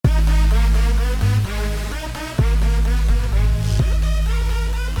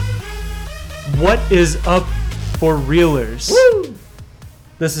What is up for reelers? Woo!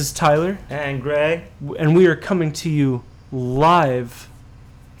 This is Tyler. And Greg. And we are coming to you live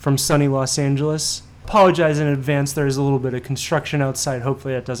from sunny Los Angeles. Apologize in advance, there is a little bit of construction outside.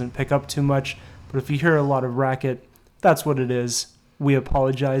 Hopefully that doesn't pick up too much. But if you hear a lot of racket, that's what it is. We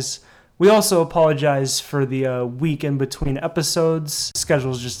apologize. We also apologize for the week in between episodes.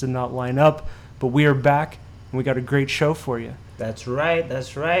 Schedules just did not line up. But we are back, and we got a great show for you. That's right.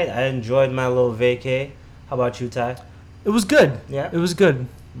 I enjoyed my little vacay. How about you, Ty? It was good. Yeah? It was good.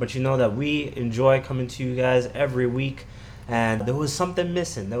 But you know that we enjoy coming to you guys every week. And there was something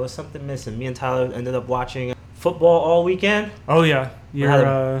missing. Me and Tyler ended up watching football all weekend. Oh, yeah. We had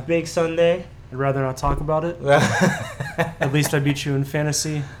a big Sunday. I'd rather not talk about it. At least I beat you in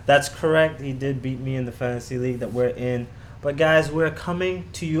fantasy. That's correct. He did beat me in the fantasy league that we're in. But guys, we're coming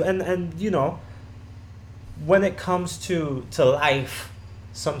to you. And you know, when it comes to life,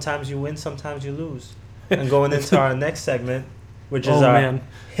 sometimes you win, sometimes you lose. And going into our next segment, which is our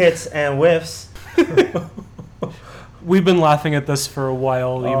hits and whiffs. We've been laughing at this for a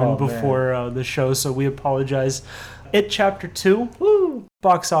while, even before the show, so we apologize. It Chapter 2, woo!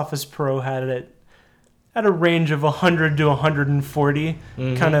 Box Office Pro had it at a range of 100 to 140.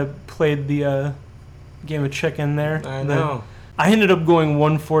 Mm-hmm. Kind of played the game of chicken there. I know. I ended up going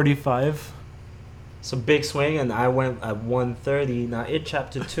 145. It's a big swing, and I went at 130. Now, It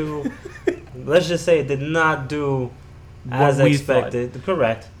Chapter 2, let's just say it did not do as expected.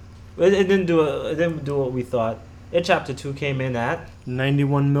 Correct. It didn't do what we thought. It Chapter 2 came in at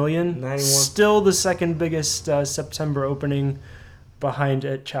 91 million. 91. Still the second biggest September opening behind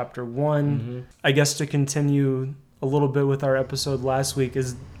It Chapter 1. Mm-hmm. I guess to continue a little bit with our episode last week,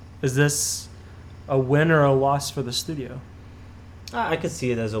 is this a win or a loss for the studio? I could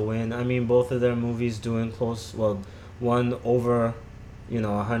see it as a win. I mean, both of their movies doing close. Well, one over,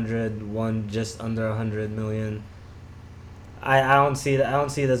 100, one just under 100 million. I don't see it. I don't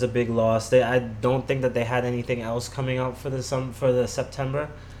see it as a big loss. I don't think that they had anything else coming out for the September.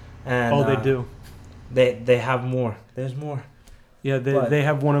 And they do. They have more. There's more. Yeah, they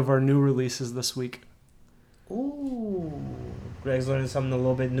have one of our new releases this week. Ooh, Greg's learning something a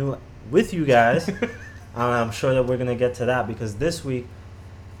little bit new with you guys. I'm sure that we're gonna get to that because this week,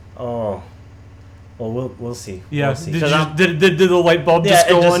 we'll see. Yeah, we'll see. Did the light bulb just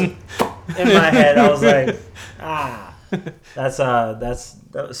go on? In my head, I was like, that's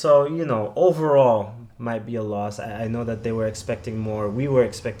so overall might be a loss. I know that they were expecting more. We were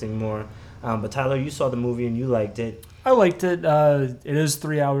expecting more. But Tyler, you saw the movie and you liked it. I liked it. It is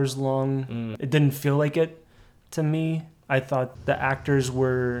 3 hours long. It didn't feel like it to me. I thought the actors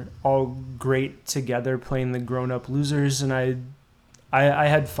were all great together playing the grown-up losers, and I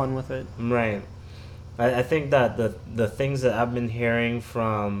had fun with it. Right. I think that the things that I've been hearing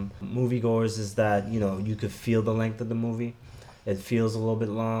from moviegoers is that, you could feel the length of the movie. It feels a little bit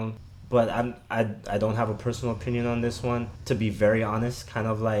long. But I don't have a personal opinion on this one. To be very honest, kind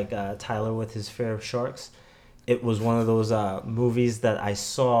of like Tyler with his Fear of Sharks. It was one of those movies that I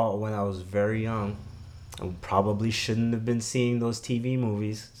saw when I was very young. I probably shouldn't have been seeing those TV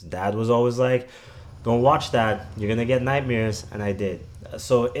movies. Dad was always like, don't watch that. You're going to get nightmares. And I did.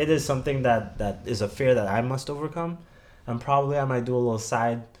 So it is something that is a fear that I must overcome. And probably I might do a little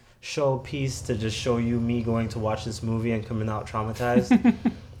side show piece to just show you me going to watch this movie and coming out traumatized.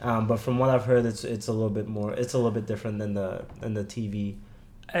 But from what I've heard, it's a little bit more. It's a little bit different than the TV.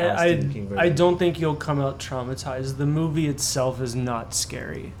 Stephen King version. I don't think you'll come out traumatized. The movie itself is not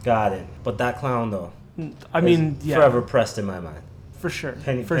scary. Got it. But that clown though. I mean, yeah, forever pressed in my mind. For sure.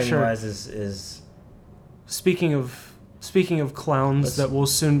 Pennywise is. Speaking of clowns that will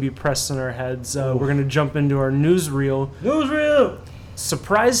soon be pressed in our heads, we're gonna jump into our newsreel.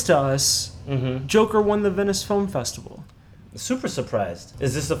 Surprise to us, Joker won the Venice Film Festival. Super surprised.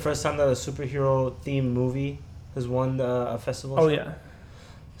 Is this the first time that a superhero themed movie has won a festival? Oh yeah.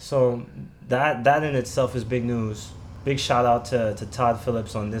 So that in itself is big news. Big shout out to Todd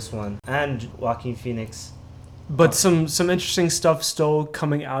Phillips on this one and Joaquin Phoenix. But some interesting stuff still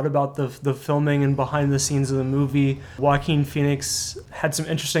coming out about the filming and behind the scenes of the movie. Joaquin Phoenix had some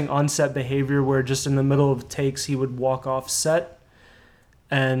interesting on-set behavior where just in the middle of takes he would walk off set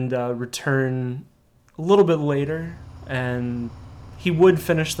and return a little bit later, and he would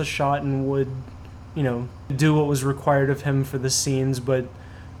finish the shot and would, do what was required of him for the scenes, but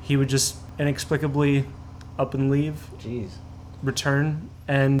he would just inexplicably up and leave. Jeez. Return.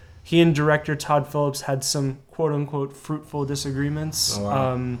 And he and director Todd Phillips had some quote-unquote fruitful disagreements. Oh,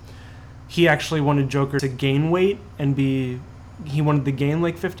 wow. He actually wanted Joker to gain weight and he wanted to gain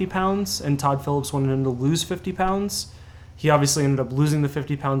like 50 pounds, and Todd Phillips wanted him to lose 50 pounds. He obviously ended up losing the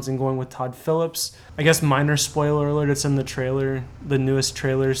 50 pounds and going with Todd Phillips. I guess minor spoiler alert, it's in the trailer, the newest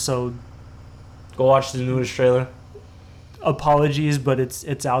trailer, so Go watch the newest trailer. apologies, but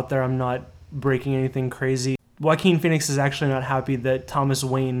it's out there. I'm not breaking anything crazy. Joaquin Phoenix is actually not happy that Thomas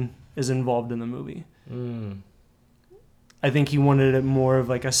Wayne is involved in the movie. I think he wanted it more of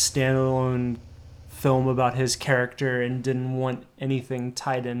like a standalone film about his character and didn't want anything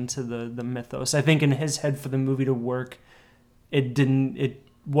tied into the mythos. I think in his head, for the movie to work, it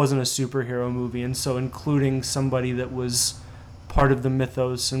wasn't a superhero movie, and so including somebody that was part of the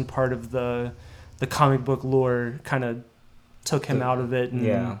mythos and part of the comic book lore kind of took him out of it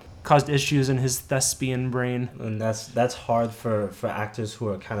and caused issues in his thespian brain. And that's hard for actors who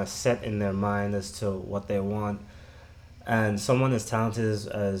are kind of set in their mind as to what they want. And someone as talented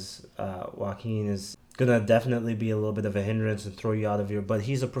as Joaquin is gonna definitely be a little bit of a hindrance and throw you out of your. But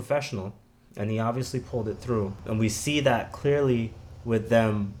he's a professional, and he obviously pulled it through. And we see that clearly with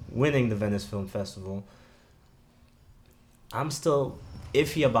them winning the Venice Film Festival. I'm still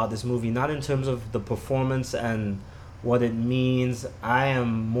iffy about this movie, not in terms of the performance and what it means. I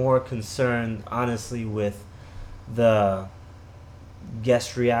am more concerned, honestly, with the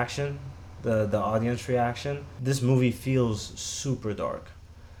guest reaction, the audience reaction. This movie feels super dark,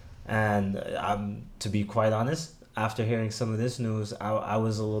 and to be quite honest, after hearing some of this news, I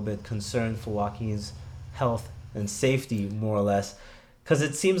was a little bit concerned for Joaquin's health and safety, more or less, because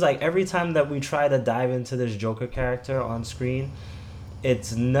it seems like every time that we try to dive into this Joker character on screen,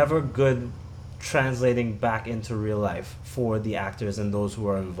 it's never good translating back into real life for the actors and those who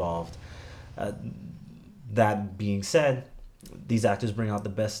are involved. That being said, these actors bring out the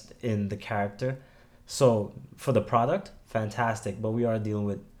best in the character. So for the product, fantastic. But we are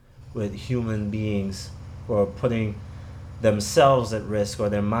dealing with human beings who are putting themselves at risk or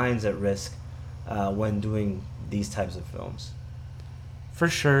their minds at risk when doing these types of films. For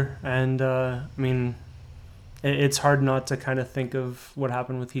sure. And I mean, it's hard not to kind of think of what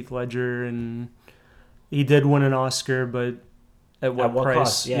happened with Heath Ledger, and he did win an Oscar, but at what price?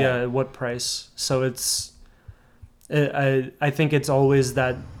 Cost? Yeah, at what price? So I think it's always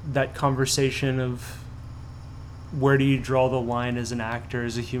that conversation of where do you draw the line as an actor,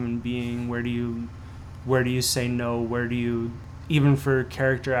 as a human being? Where do you say no? Where do you, even for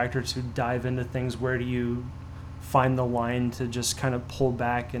character actors who dive into things, where do you find the line to just kind of pull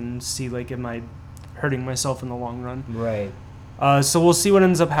back and see, like, am I hurting myself in the long run? Right. So we'll see what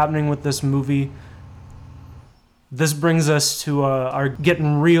ends up happening with this movie. This brings us to our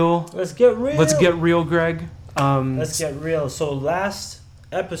getting real. Let's get real. Let's get real, Greg. Let's get real. So last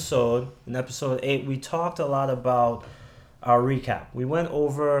episode, in episode 8, we talked a lot about our recap. We went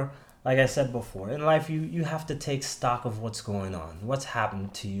over, like I said before, in life you have to take stock of what's going on, what's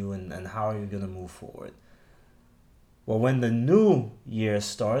happened to you, and how are you going to move forward. Well, when the new year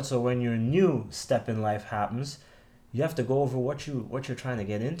starts, or when your new step in life happens, you have to go over what you're trying to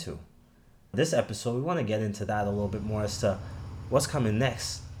get into. This episode, we want to get into that a little bit more as to what's coming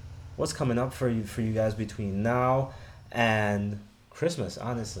next, what's coming up for you guys between now and Christmas,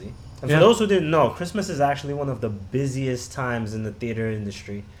 honestly. And for those who didn't know, Christmas is actually one of the busiest times in the theater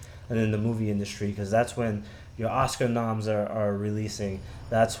industry and in the movie industry, because that's when your Oscar noms are releasing.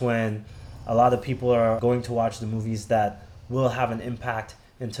 That's when a lot of people are going to watch the movies that will have an impact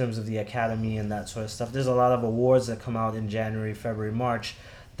in terms of the Academy and that sort of stuff. There's a lot of awards that come out in January, February, March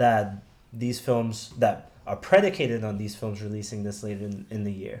that these films, that are predicated on these films releasing this late in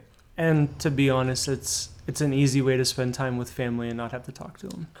the year. And to be honest, it's an easy way to spend time with family and not have to talk to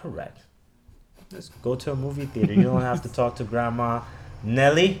them. Correct. Just go to a movie theater. You don't have to talk to Grandma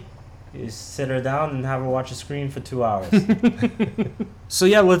Nelly. You sit her down and have her watch a screen for 2 hours. So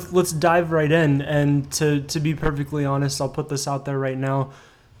yeah, let's dive right in. And to be perfectly honest, I'll put this out there right now.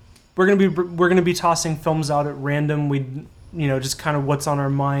 We're gonna be tossing films out at random. We, just kind of what's on our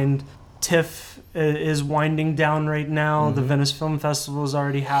mind. TIFF is winding down right now. Mm-hmm. The Venice Film Festival has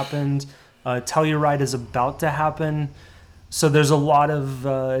already happened. Telluride is about to happen. So there's a lot of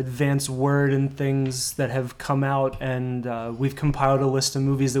advanced word and things that have come out, and we've compiled a list of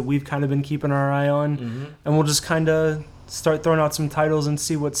movies that we've kind of been keeping our eye on, mm-hmm. and we'll just kind of start throwing out some titles and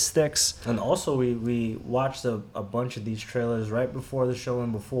see what sticks. And also we watched a bunch of these trailers right before the show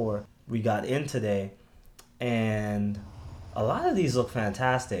and before we got in today, and a lot of these look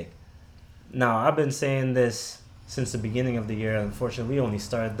fantastic. Now, I've been saying this since the beginning of the year. Unfortunately, we only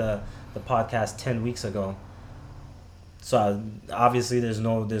started the podcast 10 weeks ago. So obviously there's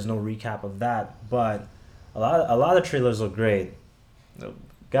no recap of that, but a lot of trailers look great.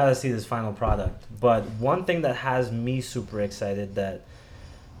 Gotta see this final product. But one thing that has me super excited that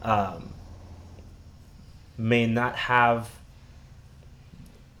may not have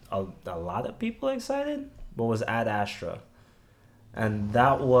a lot of people excited, but was Ad Astra. And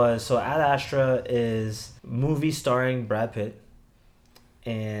that was, so Ad Astra is a movie starring Brad Pitt.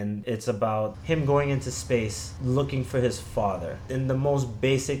 And it's about him going into space looking for his father. In the most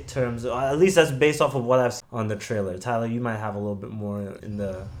basic terms, at least that's based off of what I've seen on the trailer. Tyler, you might have a little bit more in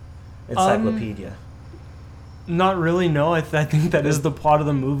the encyclopedia. Not really, no. I think that is the plot of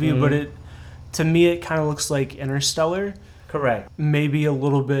the movie, Mm-hmm. but to me it kind of looks like Interstellar. Correct. Maybe a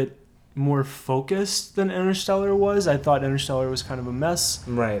little bit more focused than Interstellar was. I thought Interstellar was kind of a mess.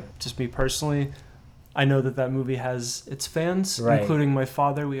 Right. Just me personally. I know that movie has its fans, Right. including my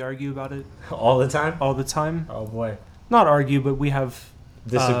father. We argue about it All the time? all the time. Oh boy. Not argue, but we have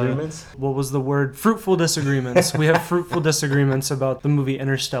Disagreements? what was the word? Fruitful disagreements. We have fruitful disagreements about the movie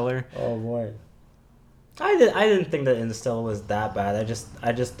Interstellar. Oh boy. I didn't think that Interstellar was that bad. I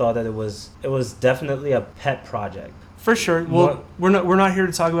just thought that it was definitely a pet project. For sure. Well, we're not here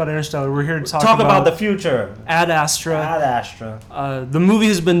to talk about Interstellar. We're here to talk about the future. Ad Astra. Ad Astra. The movie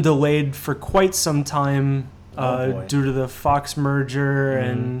has been delayed for quite some time boy. due to the Fox merger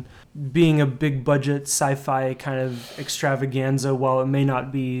and being a big budget sci-fi kind of extravaganza. While it may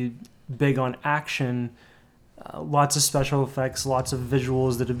not be big on action, lots of special effects, lots of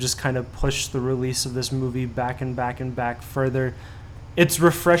visuals that have just kind of pushed the release of this movie back and back and back further. It's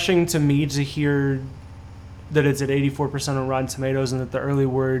refreshing to me to hear that it's at 84% on Rotten Tomatoes and that the early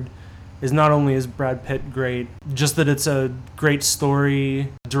word is not only is Brad Pitt great, just that it's a great story.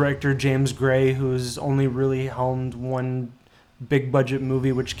 Director James Gray, who's only really helmed one big budget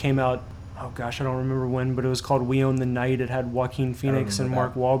movie, which came out, oh gosh, I don't remember when, but it was called We Own the Night. It had Joaquin Phoenix and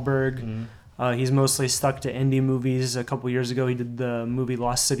Mark Wahlberg. Mm-hmm. He's mostly stuck to indie movies. A couple years ago, he did the movie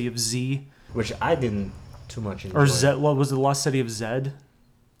Lost City of Z. Which I didn't too much enjoy. Or Zed, what was it, Lost City of Zed?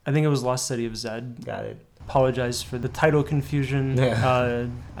 I think it was Lost City of Zed. Got it. Apologize for the title confusion. Yeah.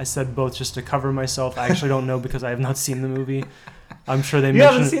 I said both just to cover myself. I actually don't know because I have not seen the movie. I'm sure they You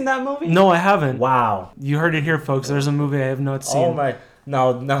mentioned haven't seen that movie? No, I haven't. Wow. You heard it here, folks. There's a movie I have not seen. Oh my.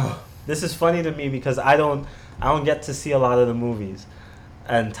 No. This is funny to me because I don't get to see a lot of the movies.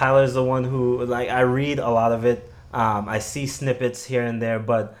 And Tyler's the one who, like, I read a lot of it. I see snippets here and there,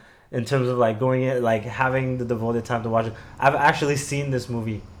 but in terms of like going in, like having the devoted time to watch it, I've actually seen this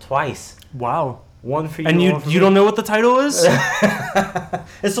movie twice. Wow. One for you, And one for you me. don't know what the title is?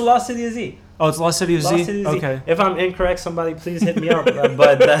 It's The Lost City of Z. Oh, it's Lost City of Z? Lost City of Z. Okay. If I'm incorrect, somebody please hit me up.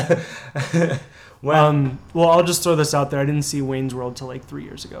 But Well, I'll just throw this out there. I didn't see Wayne's World till like 3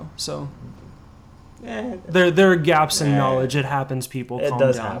 years ago. So there are gaps in knowledge. It happens, people. It Calm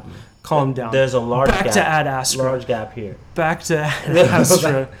does down. happen. Calm down. There's a large Back gap. to Ad Astra. Large gap here. Back to Ad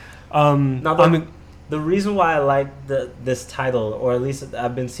Astra. Now, the reason why I like this title, or at least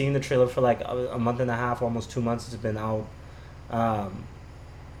I've been seeing the trailer for like a month and a half, almost 2 months it's been out.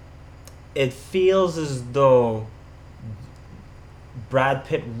 It feels as though Brad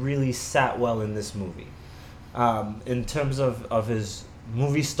Pitt really sat well in this movie. In terms of his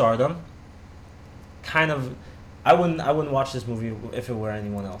movie stardom, kind of, I wouldn't watch this movie if it were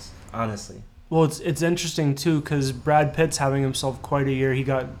anyone else, honestly. Well, it's interesting too because Brad Pitt's having himself quite a year. He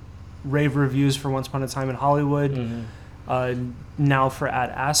got rave reviews for Once Upon a Time in Hollywood, now for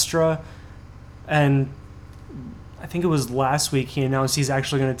Ad Astra, and I think it was last week he announced he's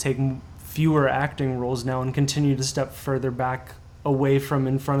actually going to take fewer acting roles now and continue to step further back away from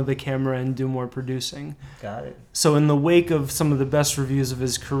in front of the camera and do more producing. Got it. So in the wake of some of the best reviews of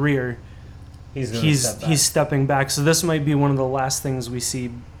his career, he's stepping back. So this might be one of the last things we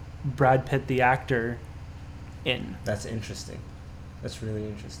see Brad Pitt the actor in. That's interesting. That's really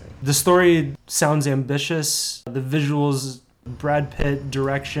interesting. The story sounds ambitious. The visuals, Brad Pitt,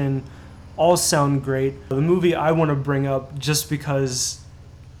 direction, all sound great. The movie I want to bring up just because,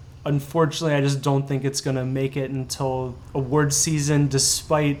 unfortunately, I just don't think it's going to make it until award season,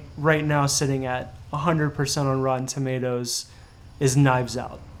 despite right now sitting at 100% on Rotten Tomatoes, is Knives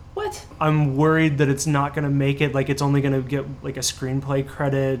Out. What? I'm worried that it's not going to make it. Like, it's only going to get like a screenplay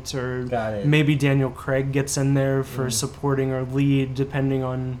credit, or maybe Daniel Craig gets in there for supporting or lead, depending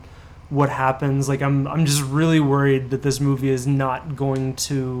on what happens. Like, I'm just really worried that this movie is not going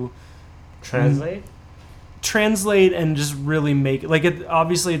to translate and just really make it. Like,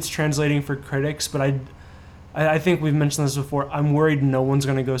 obviously it's translating for critics, but I think we've mentioned this before. I'm worried no one's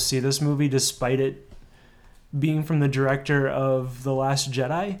going to go see this movie despite it being from the director of The Last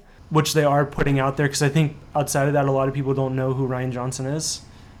Jedi, which they are putting out there, because I think outside of that, a lot of people don't know who Rian Johnson is.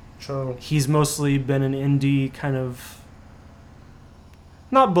 True. He's mostly been an indie kind of,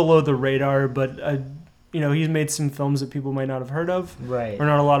 not below the radar, but he's made some films that people might not have heard of, Right. or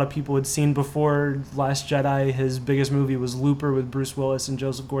not a lot of people had seen before. Last Jedi, his biggest movie was Looper with Bruce Willis and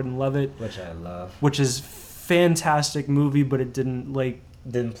Joseph Gordon-Levitt, Which I love. which is fantastic movie, but it didn't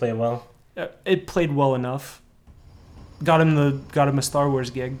Didn't play well. it played well enough. Got him a Star Wars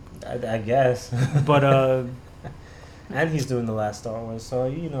gig, I guess. but And he's doing the last Star Wars, so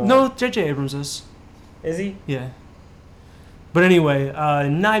no, J.J. Abrams is. Is he? Yeah. But anyway,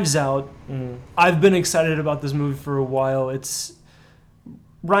 Knives Out. Mm. I've been excited about this movie for a while.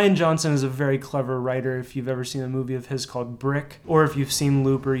 Rian Johnson is a very clever writer. If you've ever seen a movie of his called Brick, or if you've seen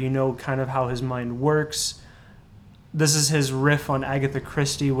Looper, you know kind of how his mind works. This is his riff on Agatha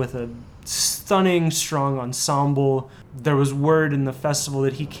Christie with a stunning, strong ensemble. There was word in the festival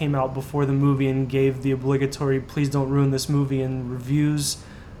that he came out before the movie and gave the obligatory "please don't ruin this movie" in reviews.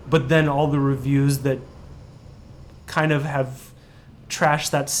 But then all the reviews that kind of have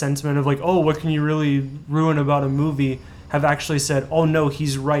trashed that sentiment of oh, what can you really ruin about a movie, have actually said, oh no,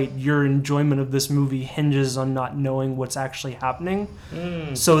 he's right, your enjoyment of this movie hinges on not knowing what's actually happening.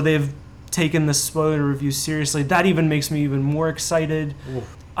 So they've taken the spoiler review seriously. That even makes me even more excited.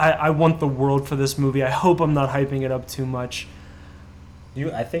 I want the world for this movie. I hope I'm not hyping it up too much.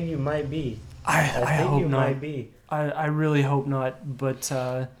 I think you might be. I think hope you not. might be. I really hope not. But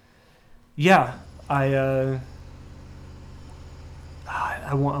yeah, I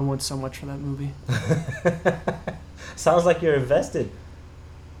want so much for that movie. Sounds like you're invested.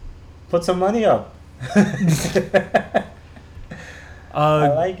 Put some money up. I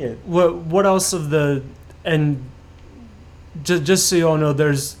like it. What else of the and just so you all know,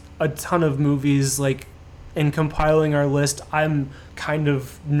 there's a ton of movies. In compiling our list, I'm kind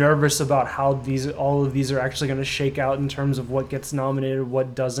of nervous about how all of these are actually going to shake out in terms of what gets nominated,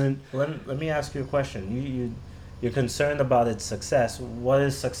 what doesn't. Let me ask you a question. You're concerned about its success. What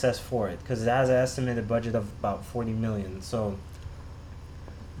is success for it? Because it has an estimated budget of about $40 million. So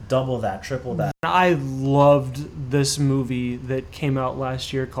double that, triple that. I loved this movie that came out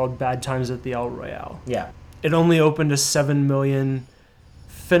last year called Bad Times at the El Royale. Yeah. It only opened to $7 million,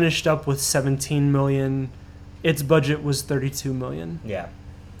 finished up with $17 million. Its budget was $32 million. Yeah.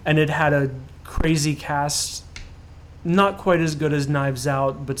 And it had a crazy cast, not quite as good as Knives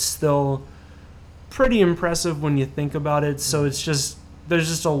Out, but still pretty impressive when you think about it. So there's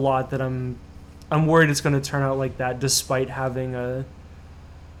just a lot that I'm worried it's going to turn out like that, despite having a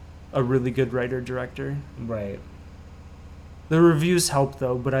really good writer director. Right. The reviews help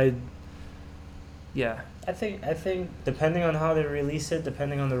though, but I think depending on how they release it,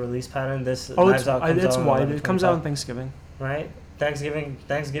 depending on the release pattern, Knives Out it's out wide. It comes out on Thanksgiving. Right.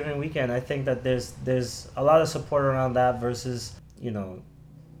 Thanksgiving weekend. I think that there's a lot of support around that versus El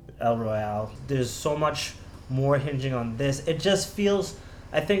Royale. There's so much more hinging on this. It just feels,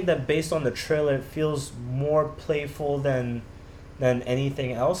 I think that based on the trailer, it feels more playful than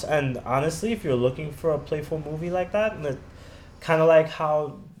anything else. And honestly, if you're looking for a playful movie like that, that's kind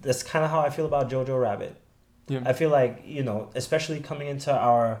of how I feel about Jojo Rabbit. Yeah. I feel like, especially coming into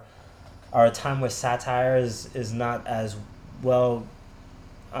our time where satire is not as well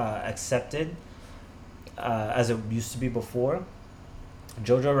accepted as it used to be before.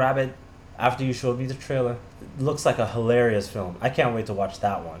 Jojo Rabbit, after you showed me the trailer, looks like a hilarious film. I can't wait to watch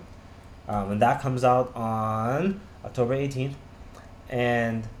that one. And that comes out on October 18th.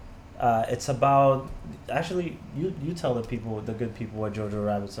 And it's about... Actually, you tell the good people what Jojo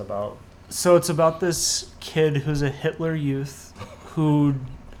Rabbit's about. So it's about this kid who's a Hitler Youth who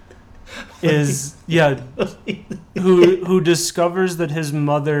is... who discovers that his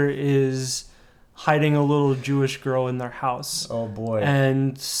mother is hiding a little Jewish girl in their house. Oh boy.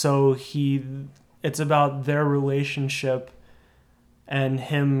 And so it's about their relationship and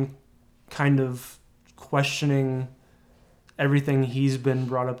him kind of questioning everything he's been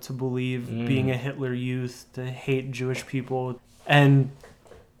brought up to believe, being a Hitler Youth, to hate Jewish people. And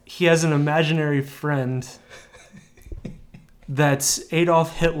he has an imaginary friend that's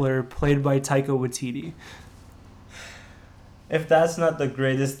Adolf Hitler, played by Taika Waititi. If that's not the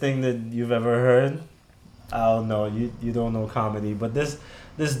greatest thing that you've ever heard, I don't know. You don't know comedy, but this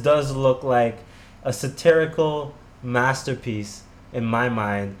does look like a satirical masterpiece in my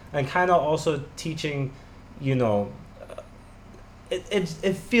mind, and kind of also teaching,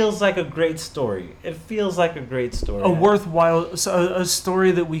 it feels like a great story. It feels like a great story. A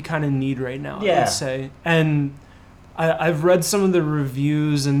story that we kind of need right now, yeah. I would say. And I've read some of the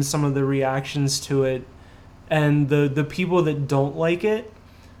reviews and some of the reactions to it, and the people that don't like it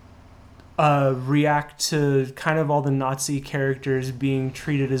react to kind of all the Nazi characters being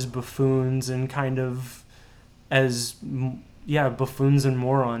treated as buffoons and kind of as buffoons and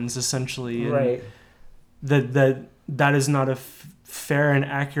morons, essentially. Right. that is not a fair and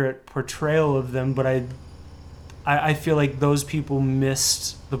accurate portrayal of them, but I feel like those people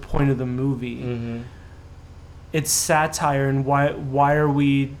missed the point of the movie. Mm-hmm. It's satire, and why are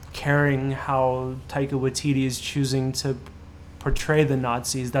we caring how Taika Waititi is choosing to portray the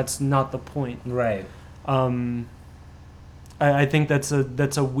Nazis? That's not the point. Right. I think that's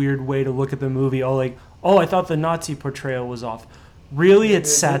a weird way to look at the movie. I thought the Nazi portrayal was off. Really,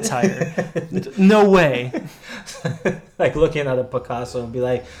 it's satire. No way. Like looking at a Picasso and be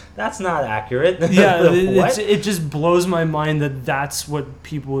like, that's not accurate. Yeah, it just blows my mind that that's what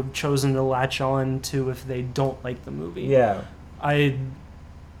people have chosen to latch on to if they don't like the movie. Yeah.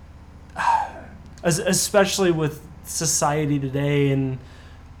 Especially with society today and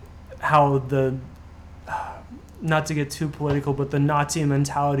how not to get too political, but the Nazi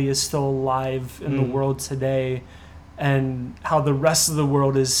mentality is still alive in the world today, and how the rest of the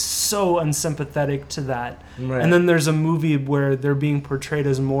world is so unsympathetic to that. Right. And then there's a movie where they're being portrayed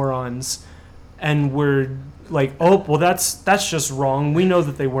as morons, and we're like, oh, well, that's just wrong. We know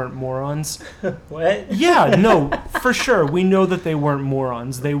that they weren't morons. What? Yeah, no, for sure. We know that they weren't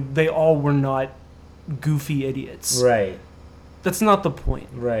morons. They all were not goofy idiots. Right. That's not the point.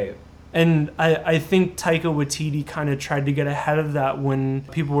 Right. And I think Taika Waititi kind of tried to get ahead of that when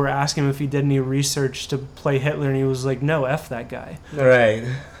people were asking him if he did any research to play Hitler, and he was like, no, F that guy. Right.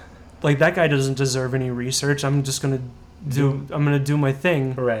 Like, that guy doesn't deserve any research. I'm just going to do my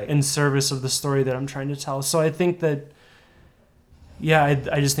thing in service of the story that I'm trying to tell. So I think that, yeah,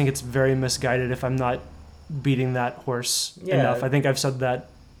 I just think it's very misguided if I'm not beating that horse enough. I think I've said that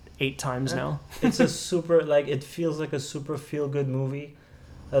 8 times now. It's a super, it feels like a super feel-good movie.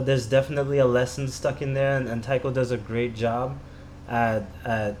 There's definitely a lesson stuck in there, and Taika does a great job at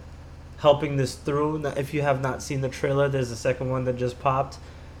helping this through. Now, if you have not seen the trailer, there's a second one that just popped.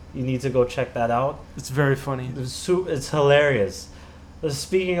 You need to go check that out. It's very funny. It's hilarious.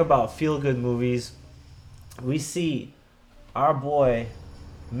 Speaking about feel-good movies, we see our boy,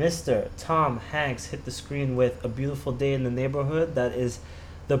 Mr. Tom Hanks, hit the screen with A Beautiful Day in the Neighborhood. That is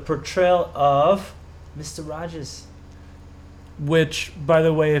the portrayal of Mr. Rogers. Which, by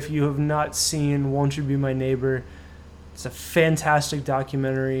the way, if you have not seen Won't You Be My Neighbor, it's a fantastic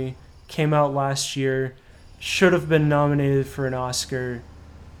documentary. Came out last year. Should have been nominated for an Oscar.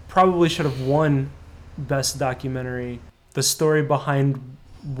 Probably should have won Best Documentary. The story behind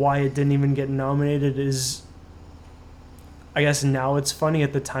why it didn't even get nominated is, I guess now it's funny.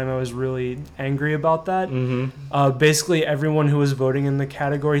 At the time, I was really angry about that. Mm-hmm. Basically, everyone who was voting in the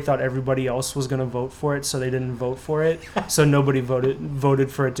category thought everybody else was going to vote for it, so they didn't vote for it. So nobody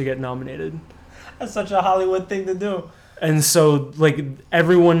voted for it to get nominated. That's such a Hollywood thing to do. And so,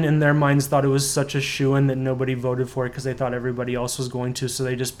 everyone in their minds thought it was such a shoo-in that nobody voted for it because they thought everybody else was going to, so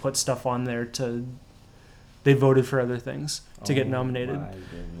they just put stuff on there they voted for other things to get nominated. My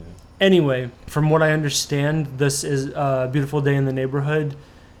goodness. Anyway, from what I understand, this is A Beautiful Day in the Neighborhood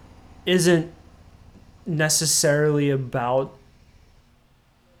isn't necessarily about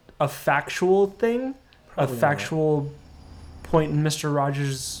a factual thing, Probably a factual point in Mr.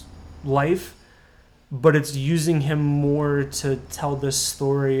 Rogers' life, but it's using him more to tell this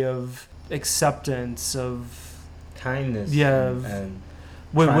story of acceptance, of kindness, and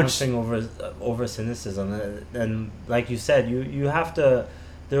triumphing over cynicism. And like you said, you have to.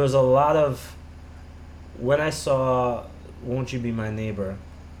 There was a lot of, when I saw Won't You Be My Neighbor.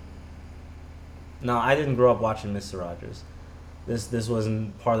 Now, I didn't grow up watching Mr. Rogers. This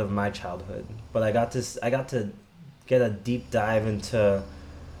wasn't part of my childhood, but I got to get a deep dive into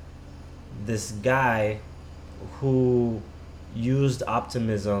this guy who used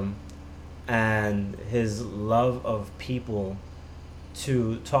optimism and his love of people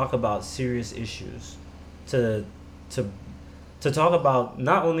to talk about serious issues, to talk about,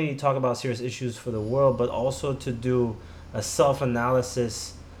 not only talk about serious issues for the world, but also to do a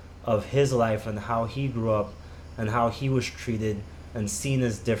self-analysis of his life and how he grew up and how he was treated and seen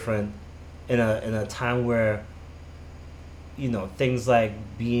as different in a time where, things like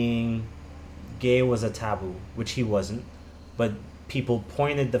being gay was a taboo, which he wasn't, but people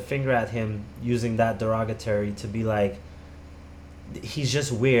pointed the finger at him using that derogatory to be like, he's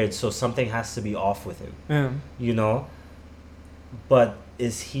just weird, so something has to be off with him. Yeah. But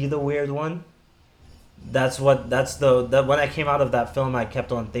is he the weird one? That when I came out of that film, I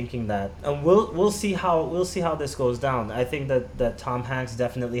kept on thinking that. And we'll see how this goes down. I think that Tom Hanks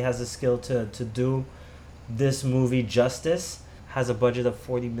definitely has the skill to do this movie justice. Has a budget of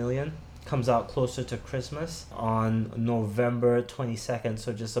 $40 million. Comes out closer to Christmas on November 22nd,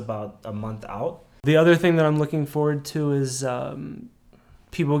 so just about a month out. The other thing that I'm looking forward to is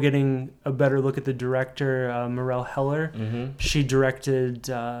people getting a better look at the director, Morel Heller. Mm-hmm. She directed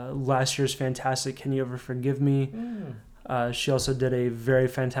last year's fantastic Can You Ever Forgive Me? She also did a very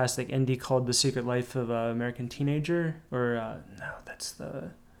fantastic indie called The Secret Life of an American Teenager. Or, no, that's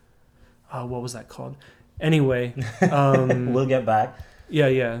the... what was that called? Anyway. We'll get back.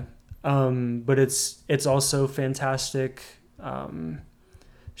 Yeah. But it's also fantastic.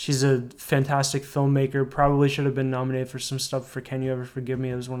 She's a fantastic filmmaker. Probably should have been nominated for some stuff for Can You Ever Forgive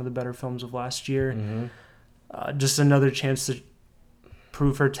Me? It was one of the better films of last year. Mm-hmm. Just another chance to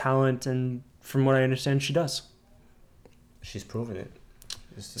prove her talent, and from what I understand, she does. She's proven it.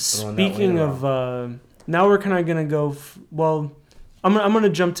 Speaking of, now we're kind of gonna go. I'm gonna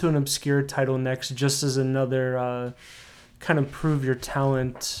jump to an obscure title next, just as another kind of prove your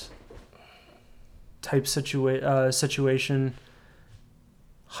talent type situation.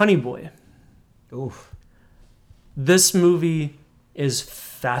 Honey Boy. Oof. This movie is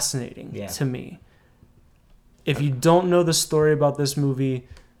fascinating to me. If you don't know the story about this movie,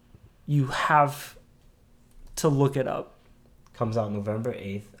 you have to look it up. Comes out November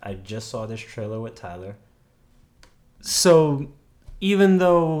 8th. I just saw this trailer with Tyler. So even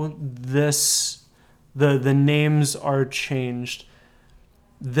though the names are changed,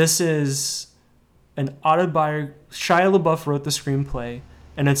 this is an autobiography. Shia LaBeouf wrote the screenplay,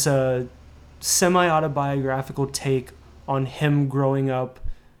 and it's a semi-autobiographical take on him growing up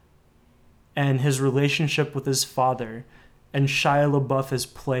and his relationship with his father, and Shia LaBeouf is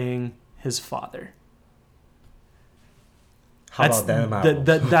playing his father. How about them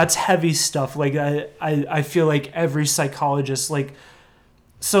apples? That's heavy stuff. Like I feel like every psychologist, like,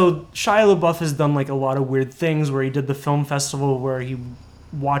 so Shia LaBeouf has done like a lot of weird things where he did the film festival where he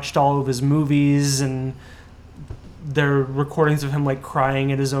watched all of his movies, and there are recordings of him like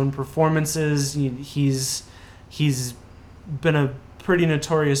crying at his own performances. He's been a pretty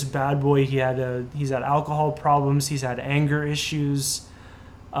notorious bad boy. He's had alcohol problems. He's had anger issues.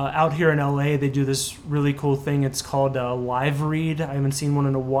 Out here in LA, they do this really cool thing. It's called Live Read. I haven't seen one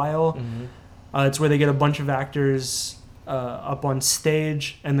in a while. Mm-hmm. It's where they get a bunch of actors up on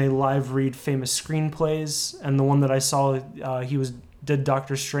stage and they live read famous screenplays. And the one that I saw, did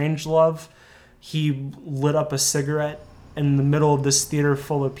Dr. Strangelove. He lit up a cigarette in the middle of this theater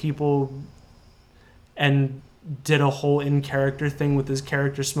full of people and did a whole in-character thing with his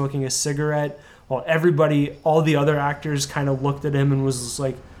character smoking a cigarette. Well, all the other actors kind of looked at him and was just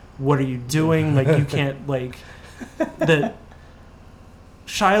like, what are you doing? Like, you can't, like... Shia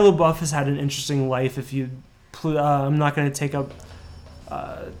LaBeouf has had an interesting life. I'm not going to take up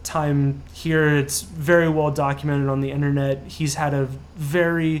time here. It's very well documented on the internet. He's had a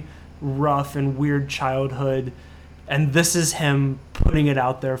very rough and weird childhood, and this is him putting it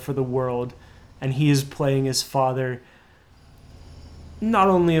out there for the world, and he is playing his father. Not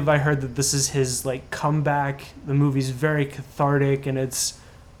only have I heard that this is his like comeback, the movie's very cathartic and it's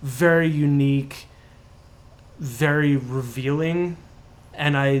very unique, very revealing,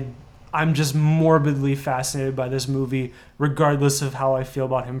 and I'm just morbidly fascinated by this movie, regardless of how I feel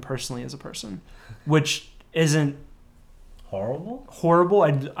about him personally as a person, which isn't horrible.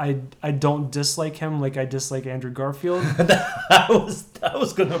 I don't dislike him like I dislike Andrew Garfield. I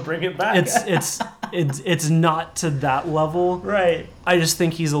was gonna bring it back. It's not to that level. Right. I just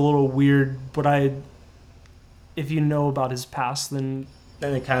think he's a little weird, but if you know about his past, then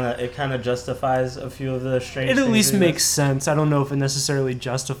it kind of justifies a few of the strange it things. at least makes sense. I don't know if it necessarily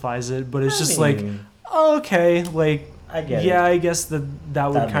justifies it, but it's like, oh, okay, like, I get it. Yeah, I guess that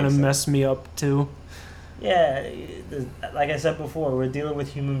would kind of mess me up too. Yeah, like I said before, we're dealing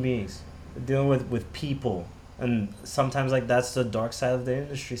with human beings. We're dealing with people. And sometimes, like, that's the dark side of the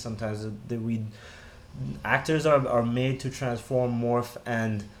industry. Sometimes actors are made to transform, morph,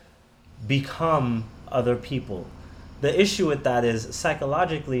 and become other people. The issue with that is,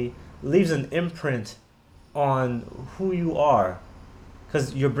 psychologically, leaves an imprint on who you are.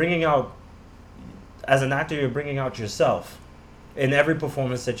 Because you're bringing out, as an actor, you're bringing out yourself in every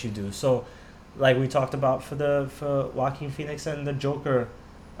performance that you do. So, like we talked about for Joaquin Phoenix and the Joker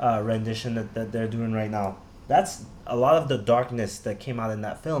rendition that they're doing right now. That's a lot of the darkness that came out in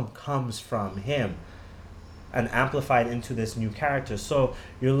that film comes from him and amplified into this new character. So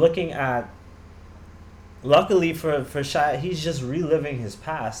you're looking at, luckily for Shia, he's just reliving his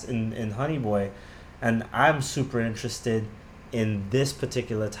past in Honey Boy, and I'm super interested in this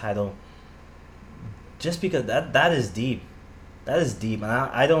particular title just because that is deep. That is deep, and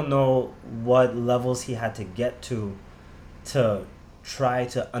I don't know what levels he had to get to try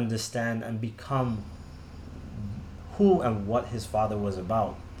to understand and become who and what his father was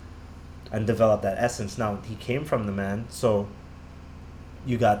about and develop that essence. Now, he came from the man, so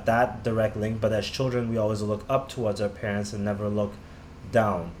you got that direct link, but as children, we always look up towards our parents and never look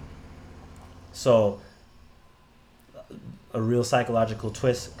down. So, a real psychological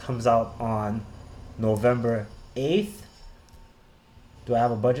twist comes out on November 8th. Do I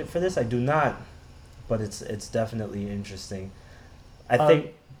have a budget for this? I do not, but it's definitely interesting. I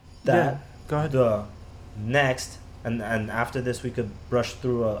think that go ahead. the next, and after this we could brush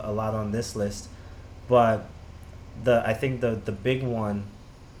through a lot on this list, but I think the big one,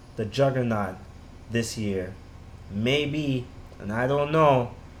 the juggernaut this year, maybe, and I don't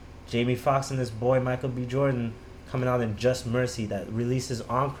know, Jamie Foxx and his boy Michael B. Jordan coming out in Just Mercy that releases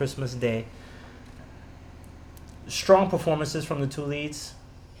on Christmas Day. Strong performances from the two leads.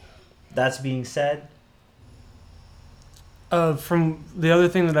 That's being said. From the other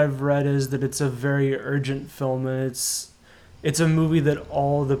thing that I've read is that it's a very urgent film, and it's a movie that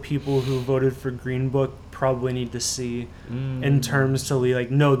all the people who voted for Green Book probably need to see in terms to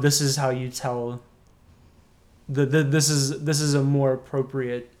like, no, this is how you tell. This is a more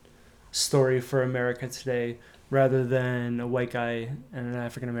appropriate story for America today, rather than a white guy and an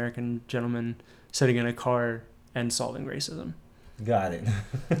African American gentleman sitting in a car and solving racism. Got it.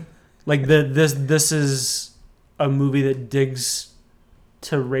 Like this is a movie that digs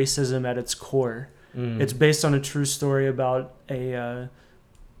to racism at its core. It's based on a true story about a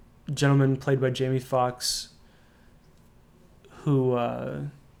gentleman played by Jamie Foxx who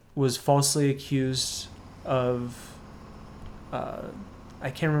was falsely accused of I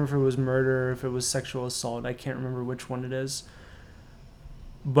can't remember if it was murder or if it was sexual assault. I can't remember which one it is.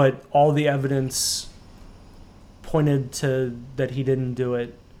 But all the evidence pointed to that he didn't do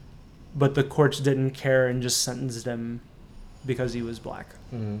it, but the courts didn't care and just sentenced him because he was black.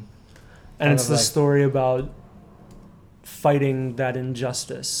 And it's the story about fighting that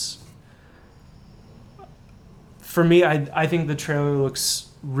injustice. For me, I think the trailer looks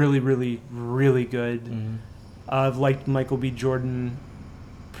really, really, really good. I've liked Michael B. Jordan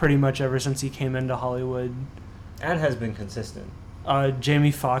pretty much ever since he came into Hollywood. And has been consistent.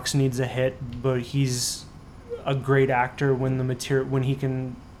 Jamie Foxx needs a hit, but he's a great actor when he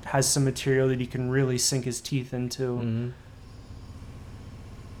has some material that he can really sink his teeth into.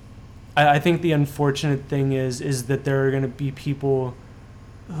 I think the unfortunate thing is that there are going to be people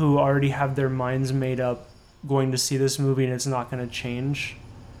who already have their minds made up going to see this movie, and it's not going to change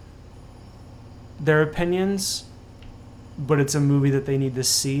their opinions, but it's a movie that they need to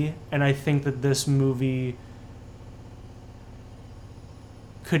see. And I think that this movie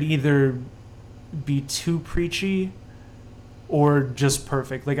could either be too preachy or just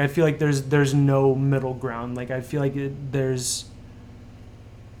perfect. Like, I feel like there's no middle ground. Like, I feel like there's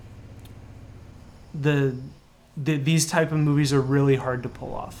these type of movies are really hard to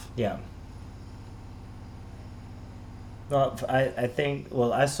pull off. Yeah. Well, I think,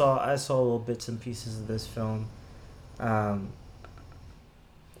 well, I saw little bits and pieces of this film, and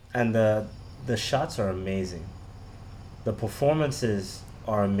the shots are amazing. The performances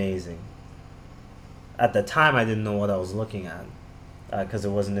are amazing. At the time, I didn't know what I was looking at, because it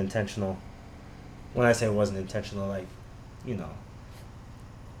wasn't intentional. When I say it wasn't intentional, like, you know,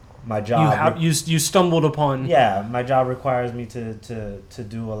 my job. You stumbled upon. Yeah, my job requires me to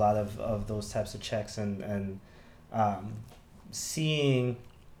do a lot of those types of checks, and seeing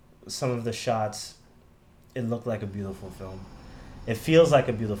some of the shots, it looked like a beautiful film. It feels like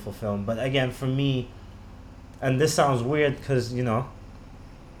a beautiful film, but again, for me, and this sounds weird because, you know,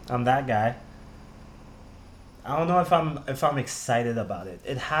 I'm that guy. I don't know if I'm excited about it.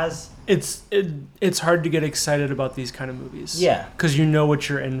 It's hard to get excited about these kind of movies. Yeah, because you know what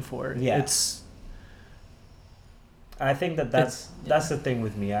you're in for. Yeah, I think that's the thing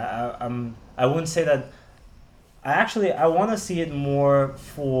with me. I wouldn't say that. I want to see it more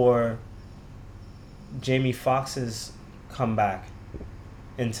for Jamie Foxx's comeback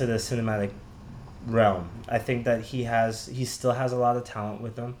into the cinematic realm. I think that he still has a lot of talent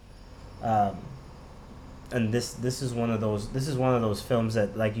with him. And this is one of those films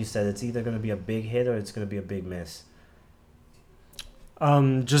that, like you said, it's either going to be a big hit or it's going to be a big miss.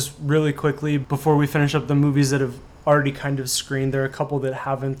 Just really quickly before we finish up the movies that have already kind of screened, there are a couple that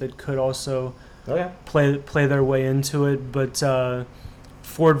haven't that could also play their way into it. But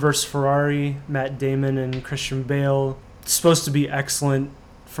Ford vs. Ferrari, Matt Damon and Christian Bale, it's supposed to be excellent.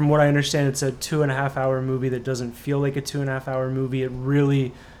 From what I understand, it's a 2.5 hour movie that doesn't feel like a 2.5 hour movie.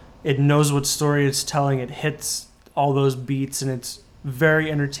 It knows what story it's telling. It hits all those beats, and it's very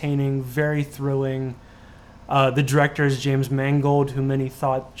entertaining, very thrilling. The director is James Mangold, who many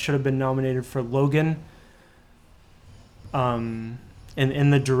thought should have been nominated for Logan. In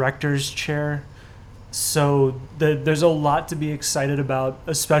the director's chair. So there's a lot to be excited about,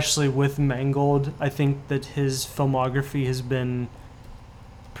 especially with Mangold. I think that his filmography has been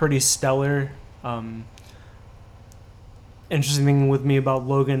pretty stellar. Interesting thing with me about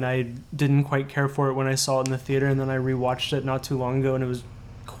Logan, I didn't quite care for it when I saw it in the theater, and then I rewatched it not too long ago, and it was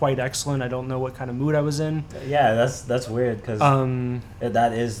quite excellent. I don't know what kind of mood I was in. Yeah, that's weird because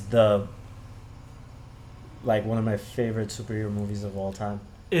that is one of my favorite superhero movies of all time.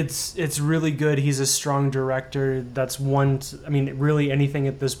 It's really good. He's a strong director. That's really anything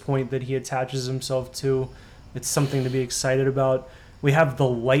at this point that he attaches himself to, it's something to be excited about. We have The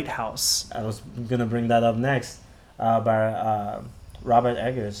Lighthouse. I was gonna bring that up next, by Robert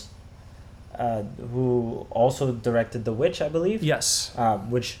Eggers, who also directed The Witch, I believe. Yes.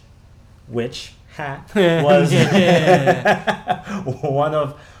 Which was Yeah.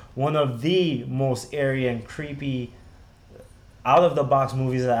 one of the most airy and creepy, out of the box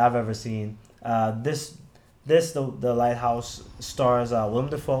movies that I've ever seen. The Lighthouse stars Willem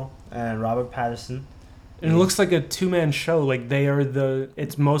Dafoe and Robert Pattinson. And it looks like a two-man show. Like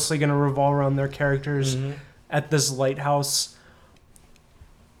it's mostly going to revolve around their characters at this lighthouse.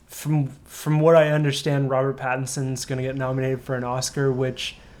 From what I understand, Robert Pattinson's going to get nominated for an Oscar,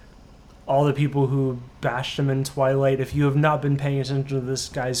 which all the people who bashed him in Twilight, if you have not been paying attention to this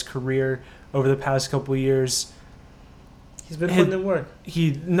guy's career over the past couple of years, he's been putting in work.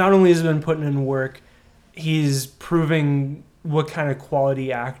 He not only has been putting in work, he's proving what kind of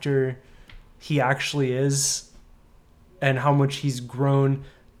quality actor he actually is and how much he's grown.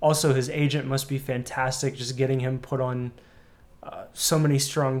 Also, his agent must be fantastic, just getting him put on so many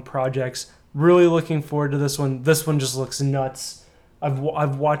strong projects. Really looking forward to this one. This one just looks nuts.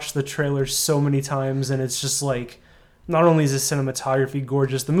 I've watched the trailer so many times, and it's just like, not only is the cinematography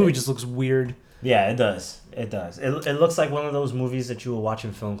gorgeous, the movie just looks weird. Yeah, it does. It does. It looks like one of those movies that you will watch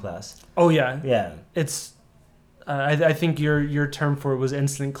in film class. Oh yeah. Yeah. It's. I think your term for it was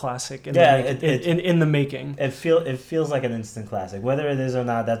instant classic. In the making. It feels like an instant classic. Whether it is or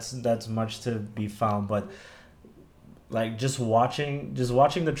not, that's much to be found. But like just watching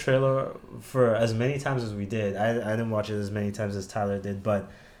the trailer for as many times as we did. I didn't watch it as many times as Tyler did, but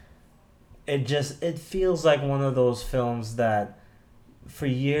it feels like one of those films that for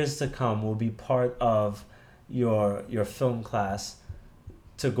years to come will be part of your film class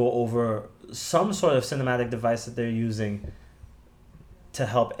to go over some sort of cinematic device that they're using to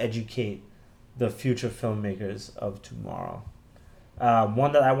help educate the future filmmakers of tomorrow.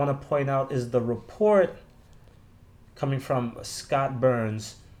 One that I want to point out is The Report, coming from Scott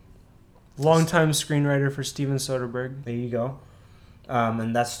Burns. Longtime screenwriter for Steven Soderbergh. There you go.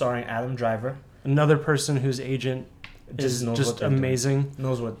 And that's starring Adam Driver. Another person whose agent is just amazing.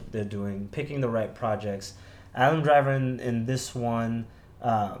 Knows what they're doing. Picking the right projects. Adam Driver in this one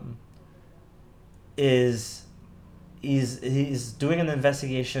is doing an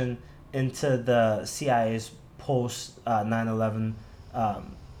investigation into the CIA's post 9/11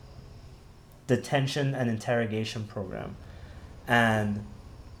 detention and interrogation program, and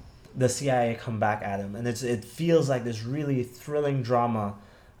the CIA come back at him, and it feels like this really thrilling drama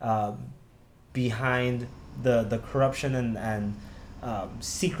behind the corruption and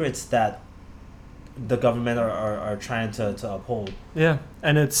secrets that the government are trying to uphold. Yeah,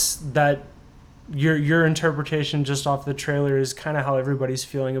 and it's that your interpretation just off the trailer is kind of how everybody's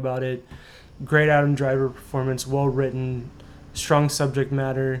feeling about it. Great Adam Driver performance, well written, strong subject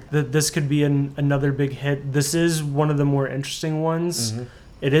matter. This could be another big hit. This is one of the more interesting ones. Mm-hmm.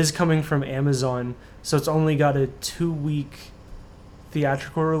 It is coming from Amazon, so it's only got a 2-week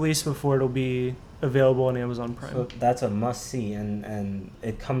theatrical release before it'll be available on Amazon Prime. So that's a must see, and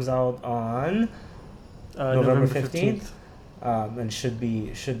it comes out on November 15th. And should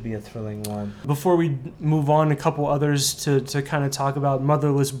be a thrilling one. Before we move on, a couple others to kind of talk about.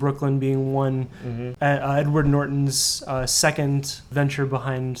 Motherless Brooklyn being one. Mm-hmm. Edward Norton's second venture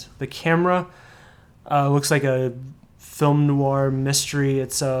behind the camera. Looks like a film noir mystery.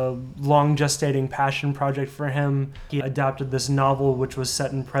 It's a long gestating passion project for him. He adapted this novel which was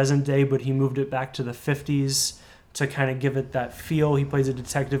set in present day, but he moved it back to the 50s to kind of give it that feel. He plays a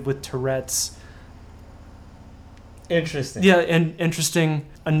detective with Tourette's. Interesting. Yeah, and interesting.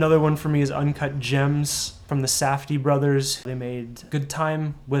 Another one for me is Uncut Gems from the Safdie brothers. They made Good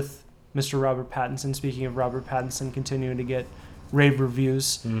Time with Mr. Robert Pattinson. Speaking of Robert Pattinson continuing to get rave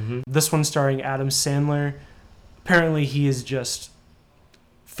reviews. Mm-hmm. This one starring Adam Sandler. Apparently he is just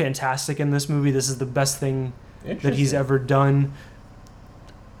fantastic in this movie. This is the best thing that he's ever done.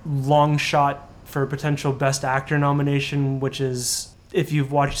 Long shot for a potential Best Actor nomination, which is, if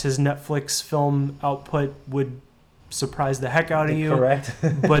you've watched his Netflix film output, would surprise the heck out of you. Correct.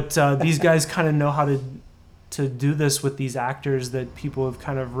 But these guys kind of know how to do this with these actors that people have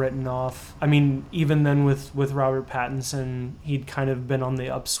kind of written off. I mean, even then with Robert Pattinson, he'd kind of been on the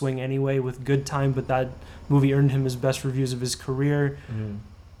upswing anyway with Good Time, but that movie earned him his best reviews of his career. Mm-hmm.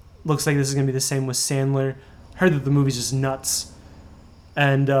 Looks like this is going to be the same with Sandler. Heard that the movie's just nuts.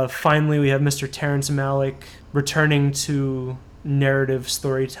 And finally, we have Mr. Terrence Malick returning to narrative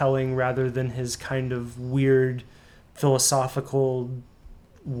storytelling rather than his kind of weird philosophical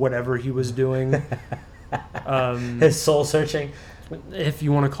whatever he was doing. His soul searching, if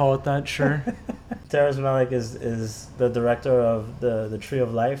you want to call it that, sure. Terrence Malick is the director of the Tree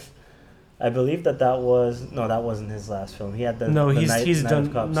of Life. I believe that wasn't his last film. He had he's done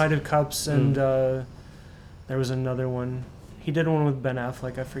of Cups. Night of Cups, and there was another one. He did one with Ben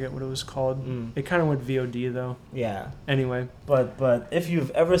Affleck. I forget what it was called. It kind of went VOD though. Yeah. Anyway, but if you've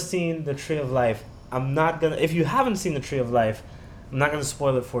ever seen the Tree of Life, if you haven't seen the Tree of Life, I'm not gonna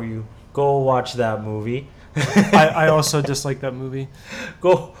spoil it for you. Go watch that movie. I also dislike that movie.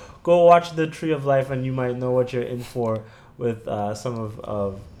 Go watch the Tree of Life, and you might know what you're in for with some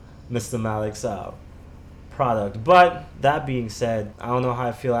of Mr. Malick's product. But that being said, I don't know how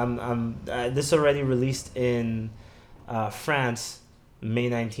I feel. This already released in France May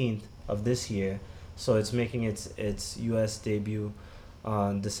 19th of this year, so it's making its US debut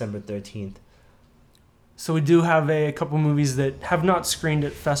on December 13th. So we do have a couple movies that have not screened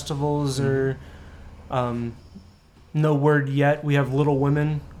at festivals or no word yet. We have Little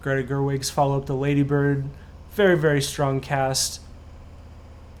Women, Greta Gerwig's follow-up to Lady Bird. Very, very strong cast.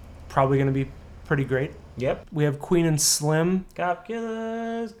 Probably going to be pretty great. Yep. We have Queen and Slim. Cop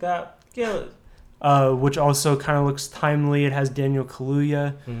Killers. Which also kind of looks timely. It has Daniel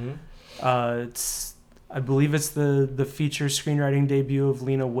Kaluuya. I believe it's the feature screenwriting debut of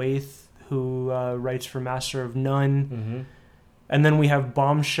Lena Waithe, who writes for Master of None. And then we have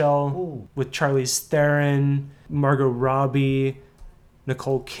Bombshell with Charlize Theron, Margot Robbie,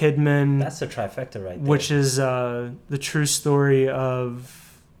 Nicole Kidman. That's a trifecta right there. Which is the true story of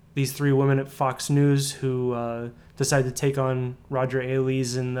these three women at Fox News who decided to take on Roger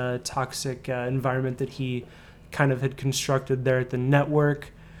Ailes in the toxic environment that he kind of had constructed there at the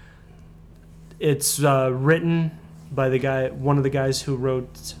network. It's written by one of the guys who